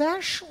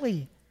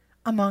 especially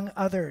among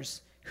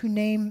others who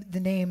name the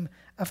name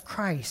of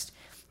Christ.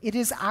 It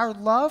is our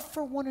love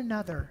for one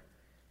another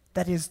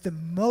that is the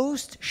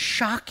most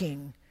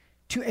shocking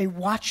to a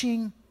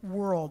watching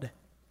world.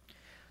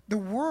 The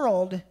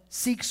world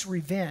seeks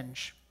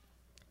revenge.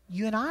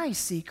 You and I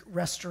seek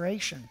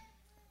restoration.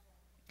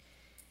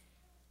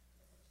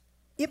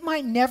 It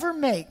might never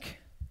make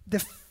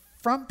the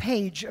front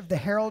page of the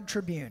Herald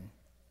Tribune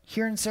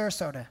here in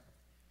Sarasota,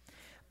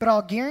 but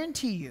I'll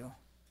guarantee you,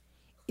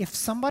 if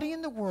somebody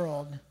in the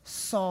world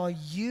saw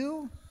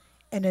you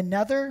and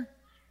another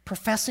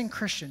professing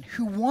Christian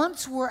who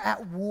once were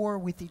at war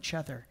with each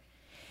other,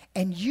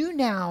 and you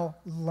now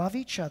love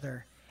each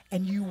other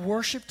and you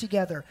worship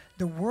together,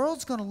 the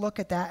world's going to look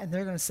at that and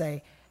they're going to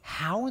say,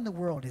 how in the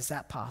world is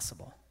that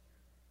possible?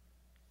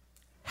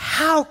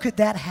 How could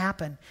that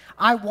happen?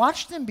 I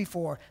watched them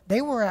before.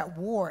 They were at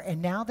war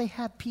and now they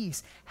have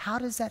peace. How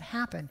does that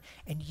happen?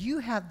 And you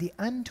have the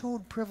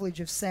untold privilege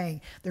of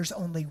saying there's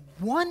only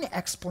one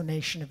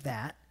explanation of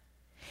that,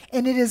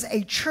 and it is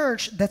a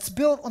church that's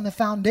built on the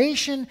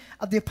foundation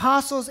of the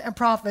apostles and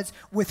prophets,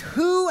 with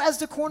who as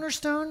the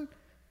cornerstone?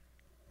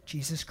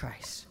 Jesus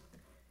Christ.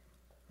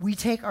 We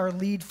take our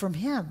lead from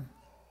him.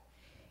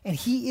 And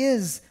he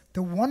is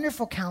the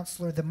wonderful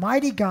counselor, the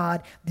mighty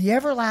God, the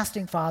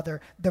everlasting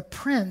Father, the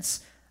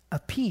Prince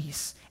of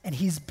peace. And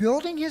he's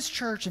building his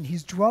church and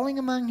he's dwelling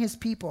among his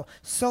people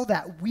so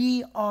that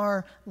we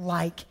are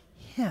like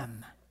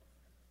him.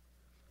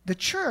 The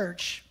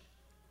church,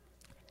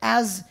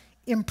 as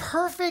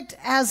imperfect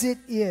as it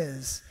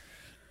is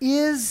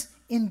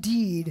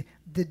indeed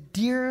the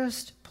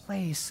dearest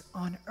place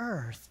on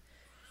earth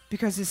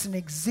because it's an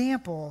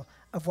example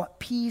of what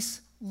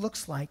peace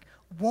looks like.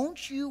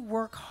 Won't you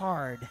work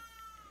hard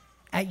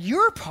at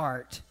your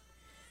part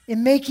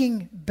in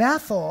making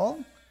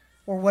Bethel,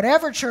 or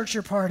whatever church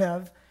you're part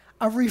of,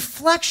 a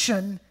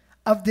reflection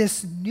of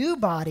this new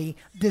body,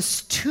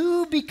 this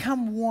two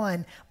become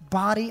one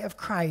body of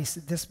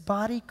Christ, this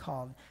body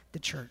called the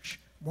church?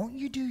 Won't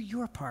you do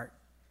your part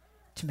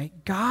to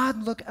make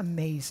God look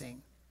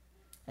amazing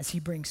as he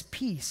brings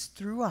peace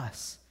through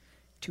us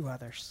to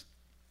others?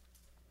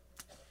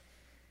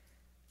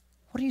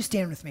 Why don't you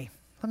stand with me?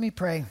 Let me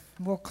pray.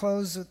 We'll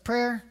close with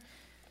prayer.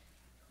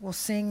 We'll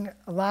sing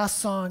a last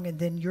song, and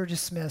then you're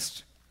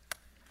dismissed.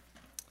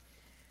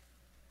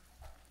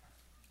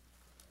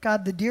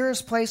 God, the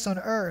dearest place on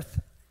earth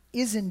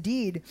is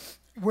indeed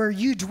where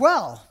you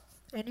dwell.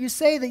 And you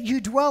say that you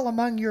dwell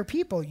among your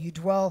people. You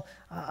dwell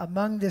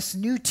among this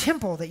new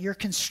temple that you're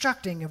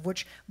constructing, of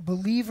which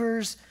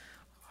believers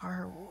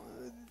are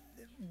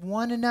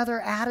one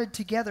another added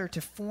together to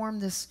form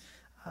this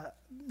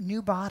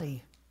new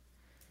body.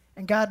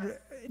 And God,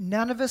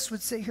 none of us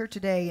would sit here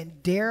today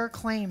and dare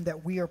claim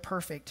that we are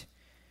perfect.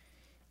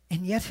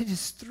 And yet it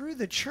is through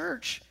the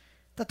church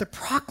that the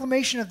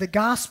proclamation of the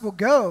gospel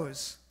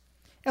goes.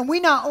 And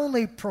we not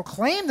only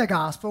proclaim the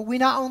gospel, we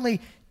not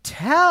only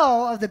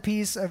tell of the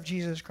peace of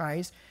Jesus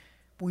Christ,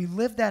 but we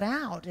live that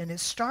out. And it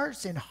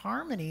starts in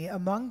harmony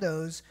among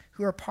those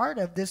who are part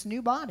of this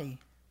new body,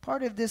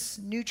 part of this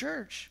new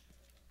church.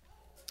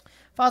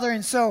 Father,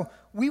 and so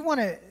we want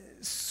to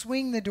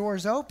swing the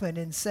doors open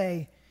and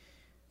say,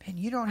 man,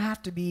 you don't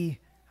have to be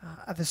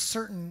of a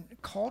certain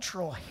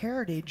cultural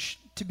heritage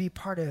to be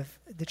part of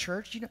the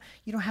church.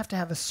 You don't have to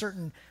have a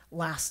certain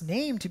last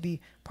name to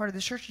be part of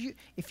the church.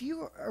 If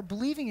you are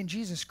believing in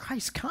Jesus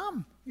Christ,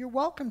 come. You're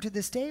welcome to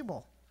this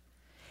table.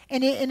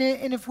 And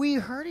if we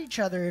hurt each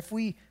other, if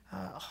we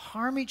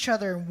harm each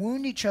other and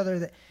wound each other,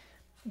 that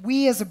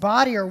we as a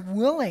body are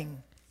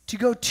willing to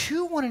go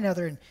to one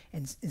another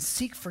and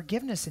seek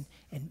forgiveness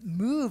and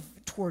move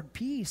toward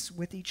peace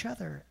with each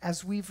other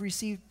as we've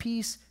received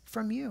peace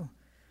from you.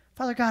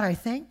 Father God, I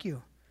thank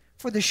you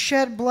for the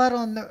shed blood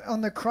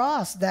on the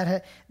cross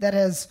that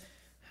has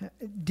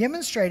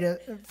demonstrated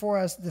for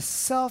us the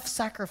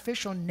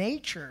self-sacrificial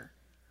nature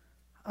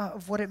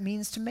of what it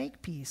means to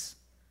make peace.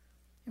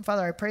 And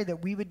Father, I pray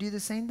that we would do the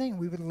same thing.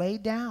 We would lay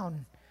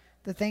down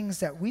the things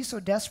that we so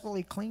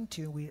desperately cling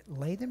to. We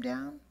lay them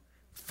down,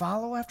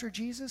 follow after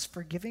Jesus,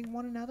 forgiving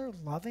one another,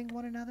 loving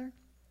one another.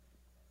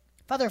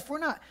 Father, if we're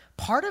not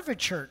part of a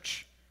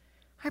church,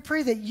 I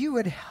pray that you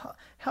would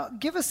help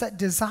give us that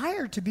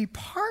desire to be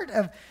part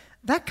of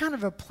that kind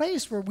of a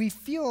place where we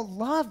feel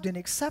loved and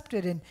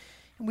accepted, and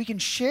we can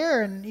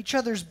share in each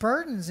other's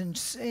burdens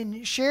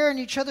and share in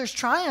each other's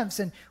triumphs,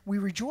 and we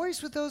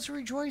rejoice with those who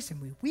rejoice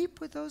and we weep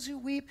with those who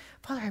weep.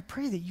 Father, I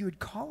pray that you would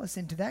call us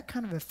into that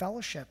kind of a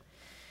fellowship.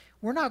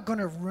 We're not going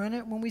to run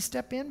it when we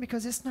step in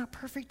because it's not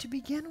perfect to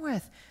begin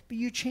with, but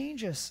you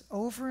change us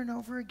over and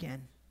over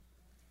again.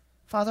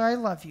 Father, I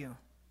love you.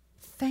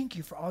 Thank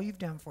you for all you've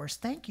done for us.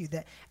 Thank you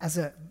that as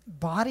a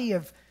body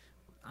of,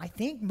 I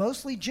think,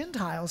 mostly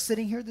Gentiles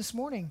sitting here this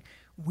morning,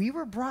 we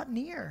were brought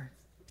near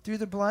through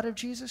the blood of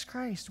Jesus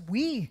Christ.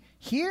 We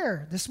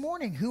here this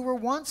morning who were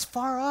once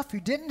far off, who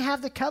didn't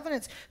have the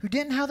covenants, who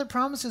didn't have the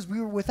promises, we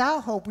were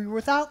without hope, we were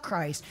without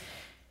Christ.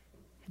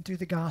 And through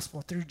the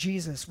gospel, through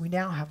Jesus, we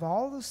now have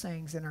all those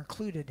things that are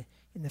included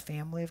in the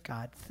family of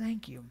God.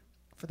 Thank you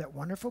for that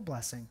wonderful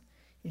blessing.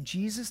 In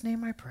Jesus'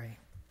 name I pray.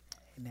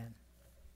 Amen.